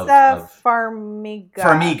Tessa Farmiga.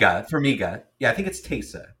 Farmiga. Yeah, I think it's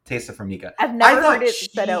Tessa Farmiga. I've never heard it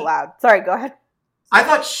said out loud. Sorry, go ahead. I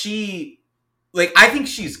thought I think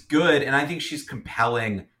she's good, and I think she's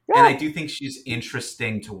compelling, and I do think she's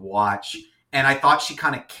interesting to watch. And I thought she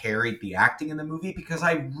kind of carried the acting in the movie, because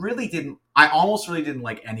I almost really didn't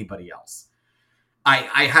like anybody else.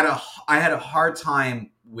 I had a hard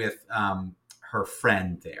time with her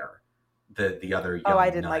friend there, the other young I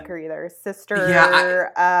didn't nun. like her either. Sister,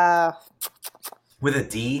 with a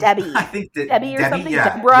D? Debbie. I think Debbie or something?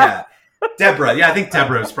 Yeah, Deborah? Yeah. Deborah. Yeah, I think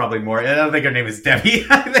Deborah is probably more. I don't think her name is Debbie.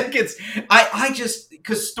 I think it's... I just...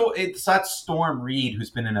 Because that's Storm Reed,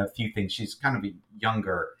 who's been in a few things. She's kind of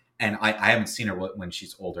younger, and I haven't seen her when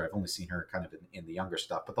she's older. I've only seen her kind of in the younger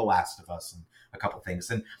stuff, but The Last of Us and a couple things.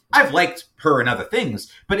 And I've liked her in other things,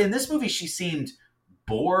 but in this movie she seemed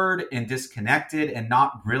bored and disconnected and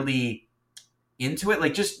not really into it.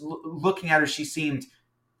 Like just looking at her, she seemed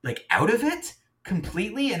like out of it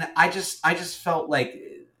completely, and I just felt like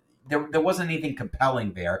there wasn't anything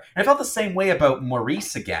compelling there. And I felt the same way about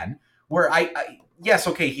Maurice again, where yes,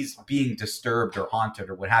 okay, he's being disturbed or haunted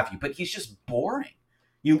or what have you, but he's just boring.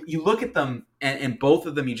 You look at them, and both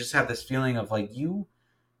of them, you just have this feeling of like, you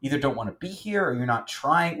either don't want to be here or you're not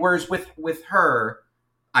trying. Whereas with her,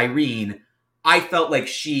 Irene, I felt like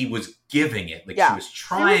she was giving it. Like she was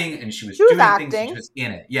trying and she was doing acting. things and she was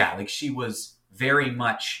in it. Yeah, like she was very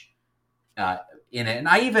much in it.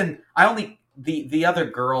 And the other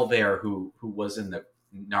girl there who was in the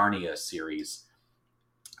Narnia series,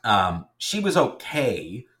 she was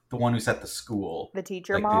okay. The one who's at the school, the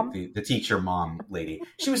teacher mom, the teacher mom lady,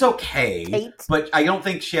 she was okay, Kate. But I don't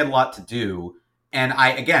think she had a lot to do. And I,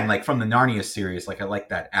 again, like from the Narnia series, like I like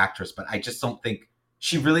that actress, but I just don't think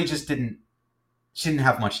she really just didn't. She didn't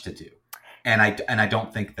have much to do, and I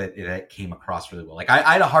don't think that it came across really well. Like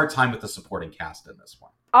I had a hard time with the supporting cast in this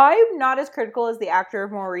one. I'm not as critical as the actor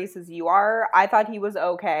of Maurice as you are. I thought he was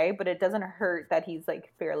okay, but it doesn't hurt that he's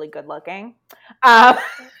like fairly good looking.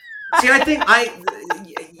 See, I think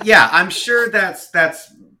I'm sure that's,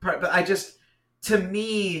 but I just, to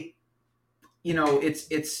me, you know,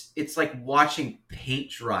 it's like watching paint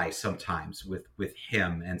dry sometimes with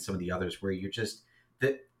him and some of the others, where you're just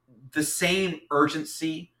the same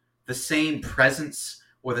urgency, the same presence,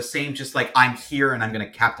 or the same just like I'm here and I'm going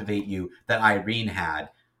to captivate you that Irene had,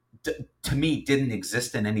 to me didn't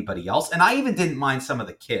exist in anybody else. And I even didn't mind some of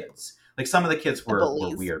the kids. Like some of the kids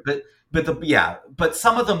were weird, but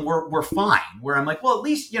some of them were fine. Where I'm like, well, at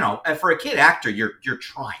least, you know, for a kid actor, you're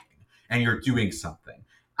trying and you're doing something.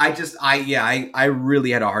 I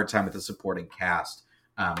really had a hard time with the supporting cast,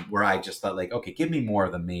 where I just thought like, okay, give me more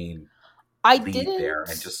of the main lead there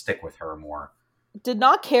and just stick with her more. Did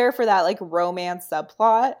not care for that like romance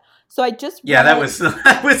subplot. So I just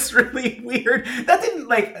that was really weird. That didn't,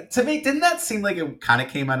 like, to me, didn't that seem like it kind of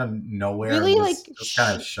came out of nowhere? Really, and like just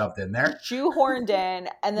kind of shoved in there, shoehorned in,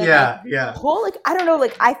 and then whole, like, I don't know,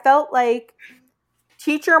 like I felt like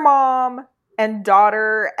teacher mom and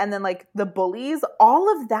daughter, and then like the bullies,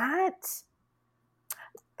 all of that.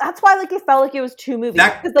 That's why, like, it felt like it was two movies.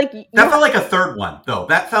 That felt like a third one, though.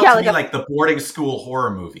 That felt to me like the boarding school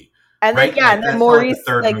horror movie. And then, right? And then Maurice,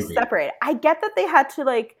 like separate. I get that they had to,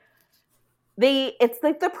 like, it's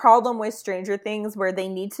like the problem with Stranger Things, where they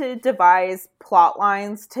need to devise plot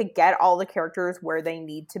lines to get all the characters where they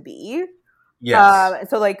need to be. Yes.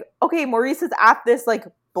 So, like, okay, Maurice is at this, like,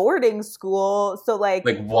 boarding school. So, like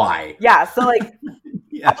why? Yeah. So, like,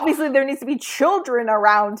 obviously there needs to be children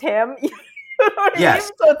around him.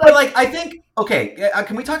 Yes. So but like, I think, okay,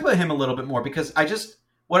 can we talk about him a little bit more? Because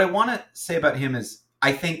what I want to say about him is,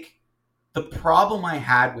 I think the problem I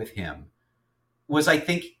had with him was, I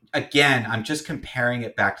think, again, I'm just comparing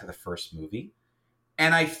it back to the first movie.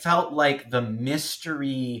 And I felt like the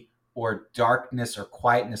mystery or darkness or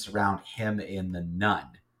quietness around him in The Nun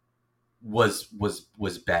was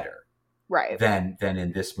better. Right. Than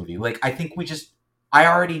in this movie. Like, I think I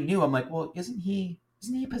already knew. I'm like, well, isn't he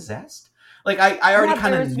possessed? Like, I already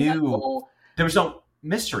kind of knew there was no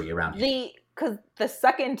mystery around him. Because the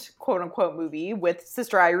second quote-unquote movie with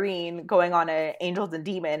Sister Irene going on an Angels and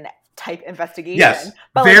Demon type investigation. Yes,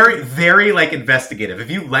 but very like investigative. If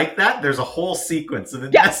you like that, there's a whole sequence of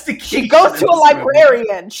investigation. She goes to a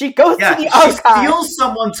librarian. She goes to the archive. She steals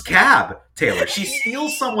someone's cab, Taylor. She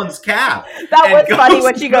steals someone's cab. That was funny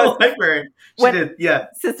when she goes. Librarian. She did, yeah.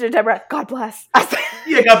 Sister Deborah, God bless.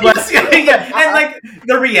 Yeah, God bless. Yeah. And like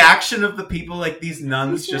the reaction of the people, like, these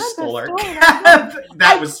nuns just stole our cab.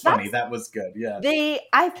 That was funny. That was good. Yeah.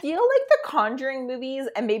 I feel like the Conjuring movies,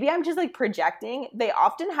 and maybe I'm just like projecting, they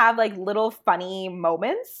often have like little funny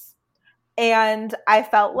moments. And I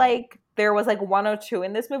felt like there was like 102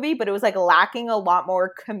 in this movie, but it was like lacking a lot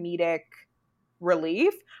more comedic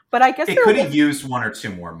relief. But I guess it could have used one or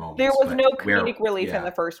two more moments. There was no comedic relief in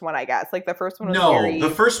the first one, I guess. Like, the first one was the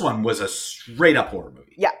first one was a straight up horror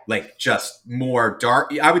movie. Yeah. Like, just more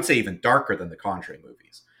dark. I would say even darker than the Conjuring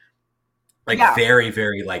movies. Like, very,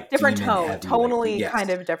 very, like, different tone. Heavy, tonally, like, kind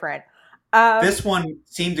of different. This one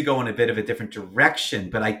seemed to go in a bit of a different direction,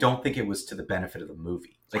 but I don't think it was to the benefit of the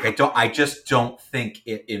movie. Like, I just don't think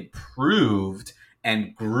it improved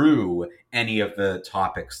and grew any of the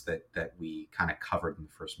topics that we kind of covered in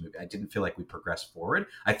the first movie. I didn't feel like we progressed forward.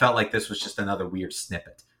 I felt like this was just another weird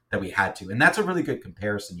snippet that we had to. And that's a really good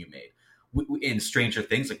comparison you made. In Stranger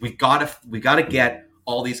Things, like, we got to get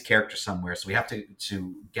all these characters somewhere, so we have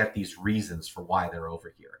to get these reasons for why they're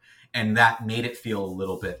over here. And that made it feel a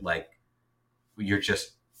little bit like you're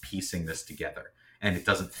just piecing this together, and it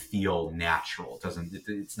doesn't feel natural.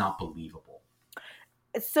 It's not believable.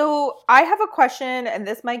 So I have a question, and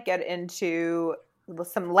this might get into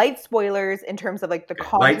some light spoilers in terms of like the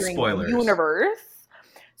Conjuring universe.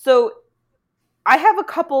 So I have a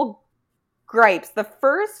couple gripes. The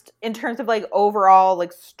first, in terms of like overall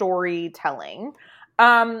like storytelling.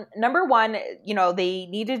 Number one, you know, they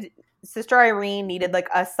needed Sister Irene needed like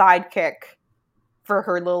a sidekick for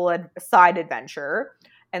her little side adventure.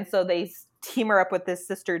 And so they team her up with this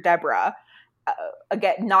sister Deborah.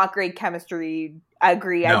 Again, not great chemistry. I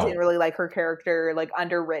agree. I didn't really like her character, like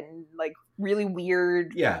underwritten, like really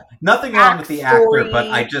weird. Yeah. Nothing wrong with the actor, but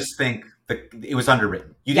I just think it was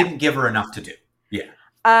underwritten. You didn't give her enough to do. Yeah.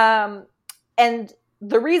 And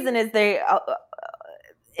the reason is they,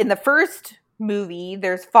 in the first movie,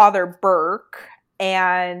 there's Father Burke.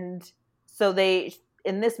 And so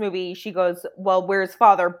in this movie, she goes, well, where's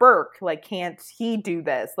Father Burke? Like, can't he do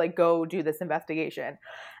this? Like, go do this investigation.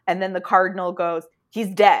 And then the cardinal goes, he's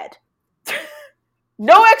dead.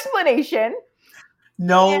 No explanation.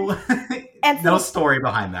 No, and no story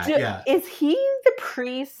behind that. Yeah. Is he the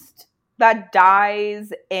priest that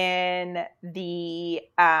dies in the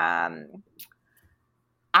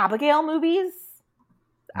Abigail movies?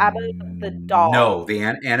 The doll. No, the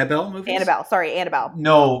Annabelle movies? Annabelle. Sorry, Annabelle.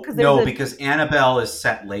 No, because Annabelle is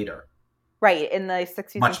set later. Right, in the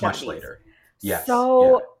 60s and 70s. Much later. Yes.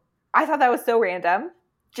 So I thought that was so random.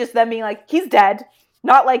 Just them being like, he's dead.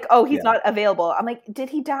 Not like, oh, he's not available. I'm like, did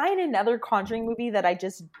he die in another Conjuring movie that I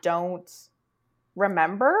just don't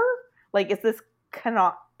remember? Like, is this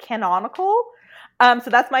canonical? So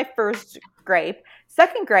that's my first gripe.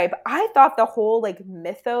 Second gripe, I thought the whole like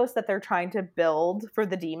mythos that they're trying to build for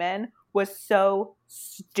the demon was so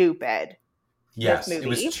stupid. Yes, it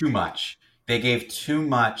was too much. They gave too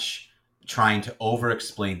much trying to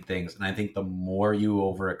over-explain things, and I think the more you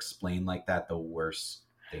over-explain like that, the worse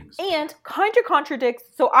things. And kind of contradicts.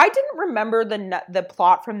 So I didn't remember the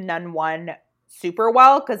plot from Nun 1 super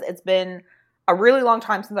well because it's been a really long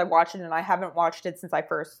time since I watched it, and I haven't watched it since I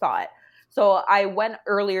first saw it. So I went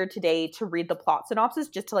earlier today to read the plot synopsis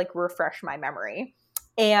just to like refresh my memory.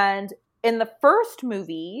 And in the first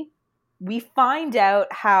movie, we find out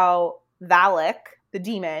how Valak, the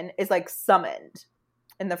demon, is like summoned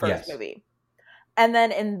in the first movie. And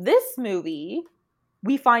then in this movie,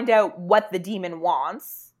 we find out what the demon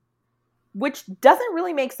wants, which doesn't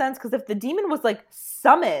really make sense because if the demon was like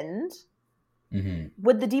summoned,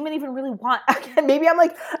 would the demon even really want? Again, maybe I'm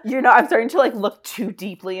like, I'm starting to like look too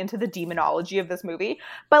deeply into the demonology of this movie.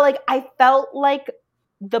 But like, I felt like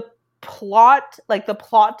the plot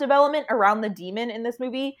development around the demon in this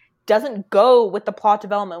movie doesn't go with the plot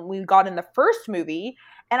development we got in the first movie.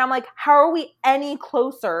 And I'm like, how are we any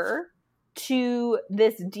closer to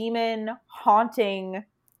this demon haunting?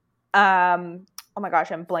 Oh my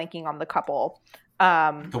gosh, I'm blanking on the couple.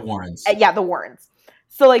 The Warrens. Yeah, the Warrens.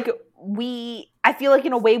 So like I feel like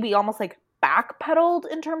in a way we almost like backpedaled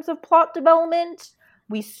in terms of plot development.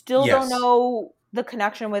 We still don't know the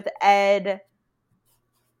connection with Ed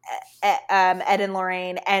and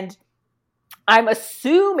Lorraine. And I'm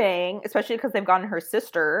assuming, especially because they've gotten her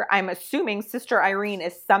sister, I'm assuming Sister Irene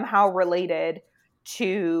is somehow related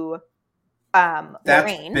to Lorraine.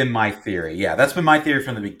 That's been my theory. Yeah, that's been my theory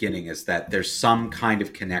from the beginning is that there's some kind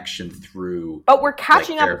of connection through. But we're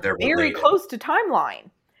catching up very close to timeline.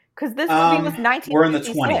 Because this movie was 1956. We're in the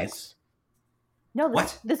 20s. No,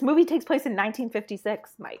 this movie takes place in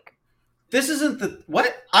 1956, Mike. This isn't the...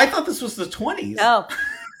 What? I thought this was the 20s. No.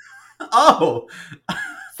 Oh.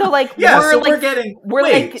 So, like...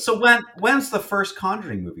 so when's the first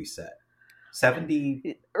Conjuring movie set?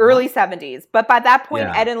 70? Early 70s. But by that point,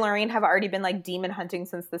 Ed and Lorraine have already been, like, demon hunting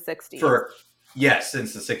since the 60s.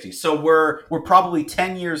 Since the 60s. So we're probably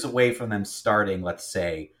 10 years away from them starting, let's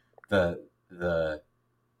say, the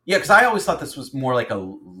Yeah, because I always thought this was more like a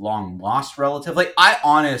long lost relative. Like, I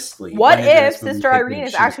honestly... What if Sister Irene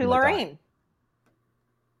is actually Lorraine?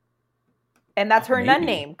 And that's her nun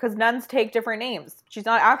name, because nuns take different names. She's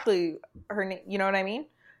not actually her name. You know what I mean?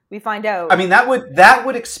 We find out. I mean, that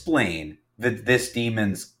would explain this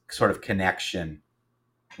demon's sort of connection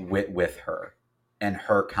with her and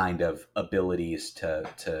her kind of abilities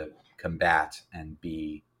to combat and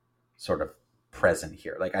be sort of present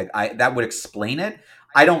here. Like, I that would explain it.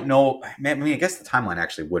 I don't know. I mean, I guess the timeline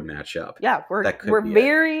actually would match up. Yeah, we're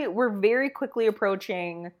very quickly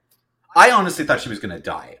approaching. I honestly thought she was going to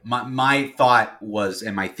die. My thought was,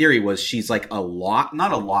 and my theory was, she's like not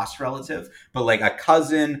a lost relative, but like a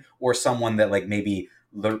cousin or someone that like maybe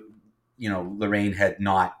Lorraine had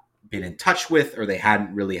not been in touch with, or they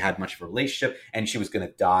hadn't really had much of a relationship, and she was going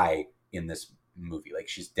to die in this movie. Like,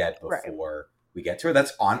 she's dead before we get to her.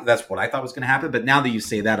 That's what I thought was going to happen. But now that you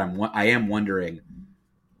say that, I am wondering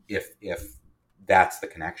if that's the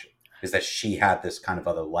connection, is that she had this kind of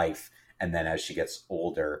other life, and then as she gets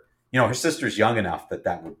older, her sister's young enough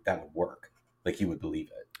that would work. Like, you would believe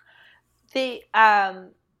it.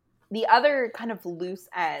 The other kind of loose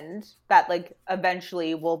end that like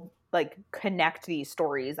eventually will like connect these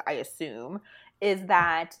stories, I assume, is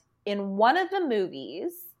that in one of the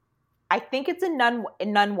movies, I think it's in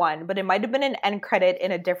Nun 1, but it might have been an end credit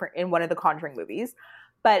in one of the Conjuring movies.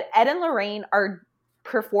 But Ed and Lorraine are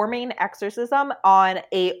performing exorcism on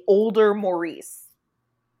a older Maurice.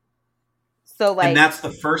 So like, and that's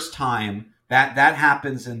the first time that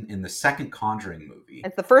happens in the second Conjuring movie.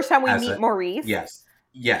 It's the first time we meet Maurice.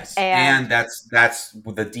 Yes, and that's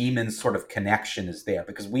the demon sort of connection is there,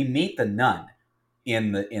 because we meet the nun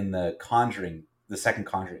in the Conjuring, the second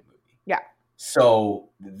Conjuring movie. Yeah. So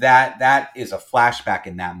that is a flashback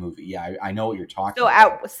in that movie. Yeah, I know what you're talking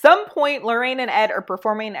about. So at some point, Lorraine and Ed are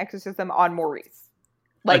performing an exorcism on Maurice.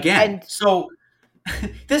 Like, again, so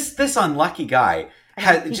this unlucky guy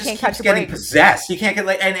just keeps getting possessed. He can't get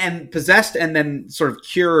and possessed and then sort of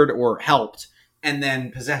cured or helped and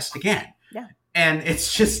then possessed again. Yeah. And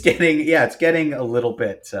it's just getting a little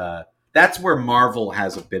bit. That's where Marvel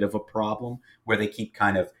has a bit of a problem, where they keep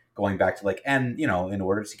kind of going back to in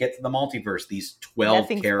order to get to the multiverse, these 12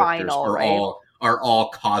 characters final, are all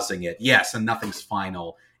causing it. Yes, and nothing's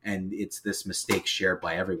final, and it's this mistake shared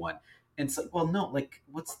by everyone. And it's like, well, no, like,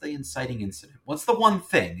 what's the inciting incident? What's the one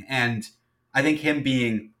thing? And I think him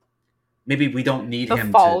being, maybe we don't need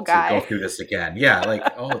him to go through this again. Yeah, like,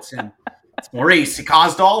 oh, it's him. It's Maurice. He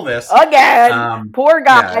caused all this. Again. Poor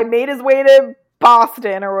guy made his way to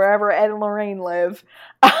Boston or wherever Ed and Lorraine live.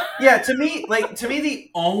 Yeah, to me, the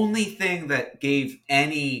only thing that gave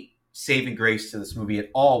any saving grace to this movie at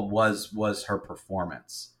all was her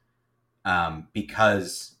performance.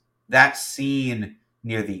 Because that scene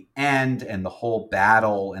near the end and the whole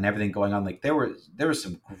battle and everything going on, like there was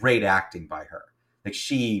some great acting by her. Like,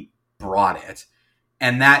 she brought it.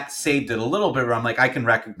 And that saved it a little bit, where I'm like, I can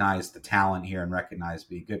recognize the talent here and recognize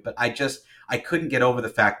being good. But I couldn't get over the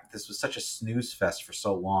fact that this was such a snooze fest for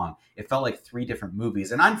so long. It felt like 3 different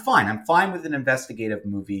movies. And I'm fine. I'm fine with an investigative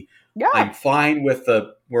movie. Yeah. I'm fine with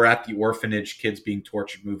we're at the orphanage, kids being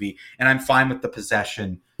tortured movie. And I'm fine with the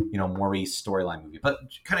possession, Maurice storyline movie. But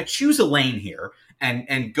kind of choose a lane here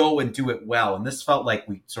and go and do it well. And this felt like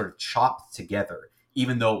we sort of chopped together,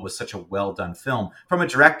 even though it was such a well-done film, from a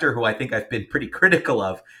director who I think I've been pretty critical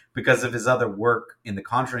of because of his other work in the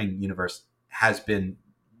Conjuring universe, has been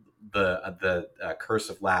the Curse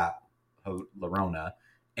of La Llorona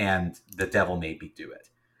and The Devil Made Me Do It.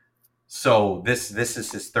 So this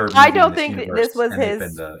is his third movie. I don't think this was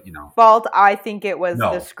his fault. I think it was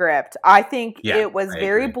the script. I think it was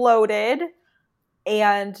very bloated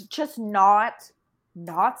and just not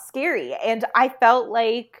scary. And I felt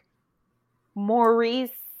like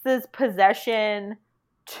Maurice's possession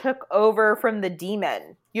took over from the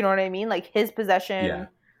demon. You know what I mean? Like, his possession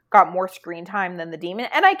got more screen time than the demon.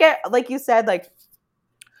 And I get, like you said, like,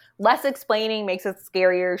 less explaining makes it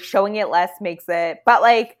scarier. Showing it less makes it. But,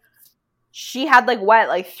 like, she had,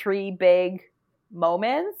 like 3 big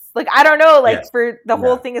moments? Like, I don't know. Like, for the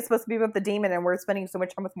whole thing is supposed to be about the demon, and we're spending so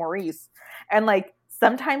much time with Maurice. And, like,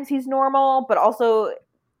 sometimes he's normal, but also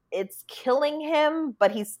it's killing him,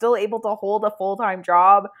 but he's still able to hold a full-time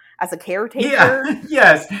job as a caretaker. Yeah,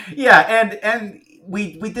 yes. Yeah, and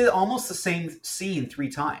we did almost the same scene 3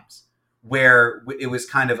 times, where it was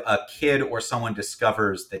kind of a kid or someone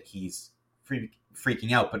discovers that he's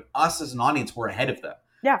freaking out, but us as an audience, we're ahead of them.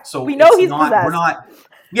 Yeah, so we know he's possessed. We're not.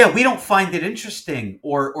 Yeah, we don't find it interesting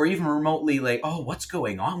or even remotely like, oh, what's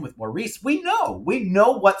going on with Maurice? We know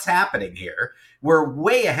what's happening here. We're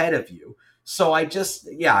way ahead of you. So I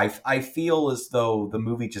feel as though the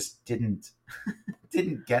movie just didn't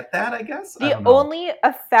get that, I guess. The only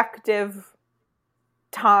effective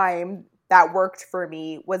time that worked for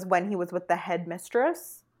me was when he was with the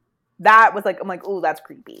headmistress. That was like, I'm like, ooh, that's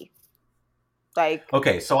creepy. Like,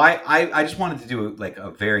 okay, so I just wanted to do like a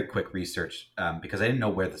very quick research because I didn't know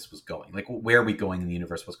where this was going. Like, where are we going in the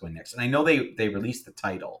universe? What's going next? And I know they released the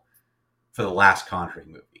title for the last Conjuring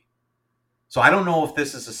movie. So I don't know if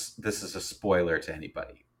this is a spoiler to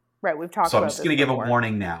anybody. Right, we've talked about this. So I'm just going to give a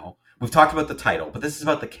warning now. We've talked about the title, but this is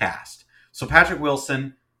about the cast. So Patrick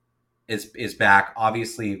Wilson is back.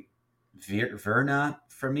 Obviously, Verna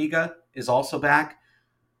Farmiga is also back.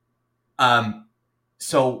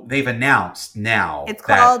 So they've announced now it's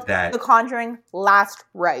called The Conjuring Last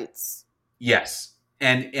Rites. Yes,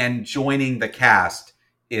 and joining the cast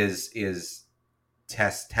is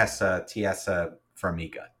Tiesa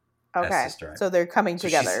Farmiga. Okay, so they're coming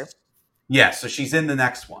together. So she's in the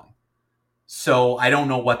next one. So I don't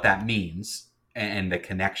know what that means and the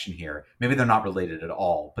connection here. Maybe they're not related at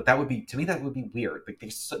all, but that would be weird. Like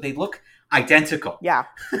they look identical. Yeah,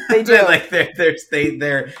 they do.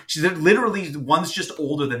 they're she's literally, one's just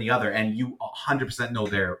older than the other, and you 100% know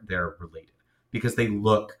they're related because they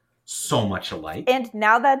look so much alike. And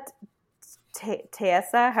now that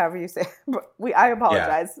Tessa, however you say it, I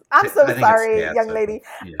apologize. I'm so sorry, young lady.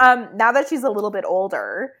 Yeah. Now that she's a little bit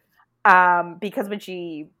older, because when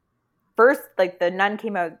she first, like, the Nun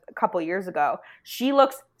came out a couple years ago, she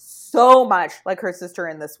looks so much like her sister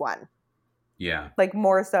in this one. Yeah. Like,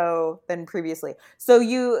 more so than previously.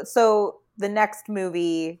 So the next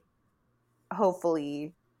movie,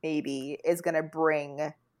 hopefully, maybe, is going to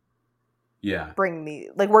bring me,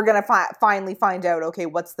 like, we're going to finally find out, okay,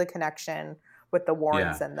 what's the connection with the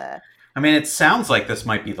Warrens and the... I mean, it sounds like this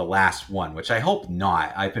might be the last one, which I hope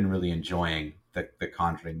not. I've been really enjoying the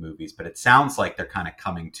Conjuring movies, but it sounds like they're kind of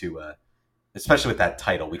coming to especially with that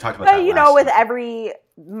title. We talked about that last with time. every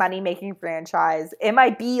money-making franchise, it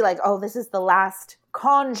might be like, oh, this is the last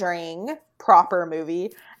Conjuring proper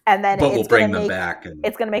movie, and then but we'll bring them back. And,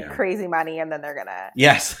 it's going to make crazy money, and then they're going to...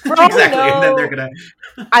 Yes, exactly. And then they're going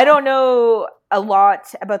to... I don't know a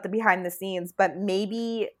lot about the behind the scenes, but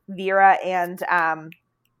maybe Vera and,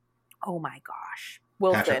 oh my gosh,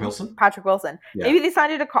 Patrick Wilson. Yeah. Maybe they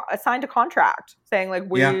signed a contract saying, like,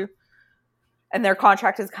 and their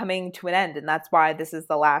contract is coming to an end, and that's why this is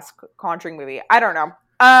the last Conjuring movie. I don't know.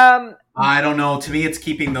 I don't know. To me, it's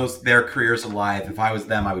keeping their careers alive. If I was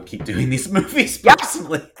them, I would keep doing these movies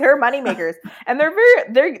personally. Yeah, they're moneymakers, and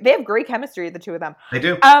they have great chemistry, the two of them. They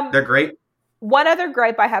do. They're great. One other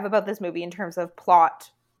gripe I have about this movie in terms of plot,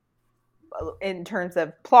 in terms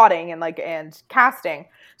of plotting and casting.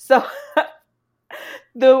 So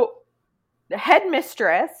the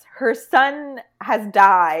headmistress, her son has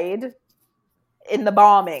died in the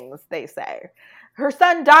bombings, they say. Her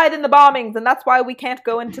son died in the bombings, and that's why we can't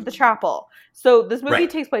go into the chapel. So this movie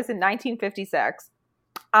takes place in 1956.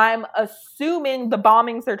 I'm assuming the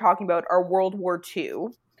bombings they're talking about are World War II.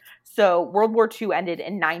 So World War II ended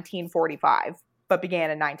in 1945, but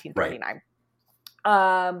began in 1939.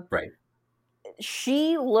 Right.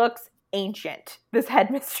 She looks ancient. This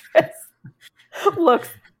headmistress looks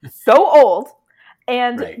so old,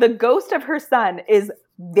 and the ghost of her son is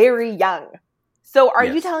very young. So are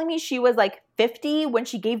you telling me she was like 50 when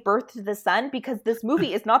she gave birth to the son? Because this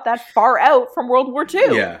movie is not that far out from World War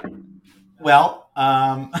II. Yeah. Well,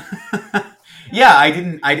 yeah,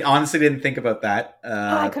 I honestly didn't think about that.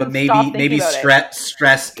 But maybe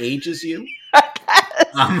stress ages you.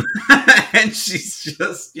 And she's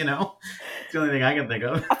just, it's the only thing I can think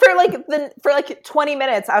of. For like 20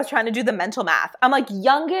 minutes, I was trying to do the mental math. I'm like,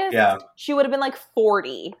 youngest, she would have been like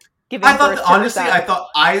 40.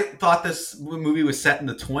 I thought this movie was set in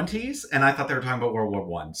the 20s, and I thought they were talking about World War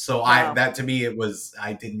One. So that to me,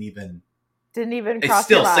 I didn't even cross it's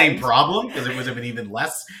still your mind. Same problem, because it would have been even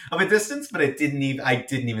less of a distance, but I didn't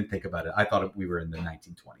even think about it. I thought we were in the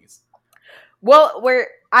 1920s. Well,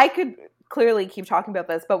 I could clearly keep talking about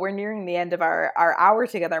this, but we're nearing the end of our hour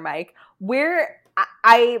together, Mike.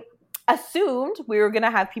 I assumed we were going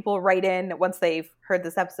to have people write in once they've heard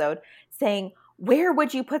this episode saying, where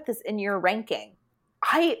would you put this in your ranking?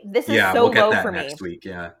 This is so low for me. Next week,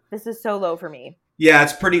 this is so low for me. Yeah,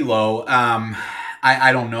 it's pretty low.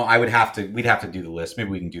 I don't know. We'd have to do the list. Maybe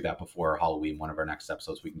we can do that before Halloween. One of our next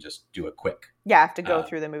episodes, we can just do a quick. Yeah, have to go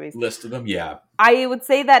through the movies. List of them. Yeah. I would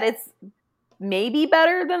say that it's maybe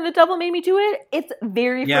better than The Devil Made Me Do It. It's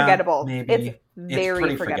very forgettable. Maybe. It's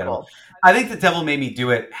very forgettable. I think The Devil Made Me Do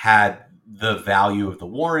It had the value of the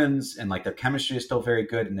Warrens, and like their chemistry is still very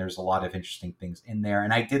good, and there's a lot of interesting things in there.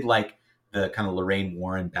 And I did like the kind of Lorraine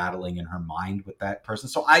Warren battling in her mind with that person.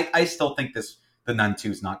 So I still think the Nun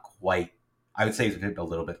II is not quite, I would say it's a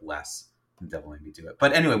little bit less than The Devil Made Me Do It.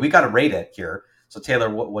 But anyway, we got to rate it here. So Taylor,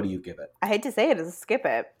 what do you give it? I hate to say it, it's a skip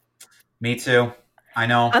it. Me too. I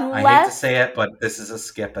know. I hate to say it, but this is a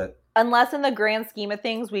skip it. Unless in the grand scheme of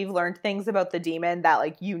things, we've learned things about the demon that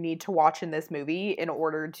like you need to watch in this movie in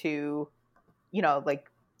order to, like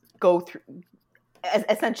go through,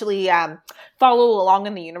 essentially follow along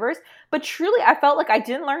in the universe. But truly, I felt like I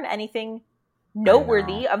didn't learn anything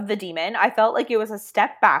noteworthy of the demon. I felt like it was a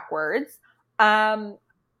step backwards. So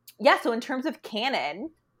in terms of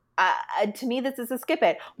canon, to me, this is a skip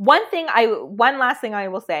it. One last thing I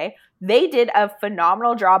will say, they did a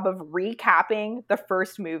phenomenal job of recapping the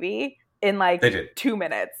first movie in like 2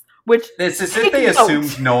 minutes. Which it's as if they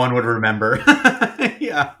assumed no one would remember.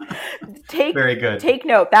 Yeah, very good. Take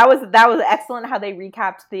note. That was excellent how they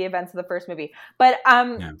recapped the events of the first movie. But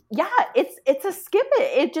it's a skip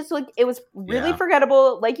it. It just like it was really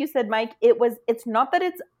forgettable. Like you said, Mike, it's not that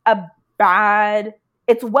it's a bad.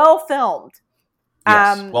 It's well filmed.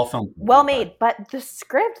 Yes, well filmed, well made. But the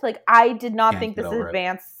script, like I did not think this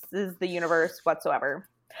advances the universe whatsoever.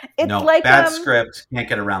 It's like bad script, can't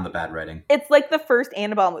get around the bad writing. It's like the first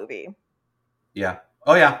Annabelle movie. Yeah.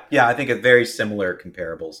 Oh yeah. I think it's very similar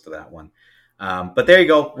comparables to that one. But there you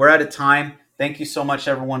go. We're out of time. Thank you so much,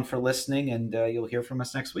 everyone, for listening, and you'll hear from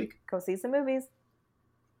us next week. Go see some movies.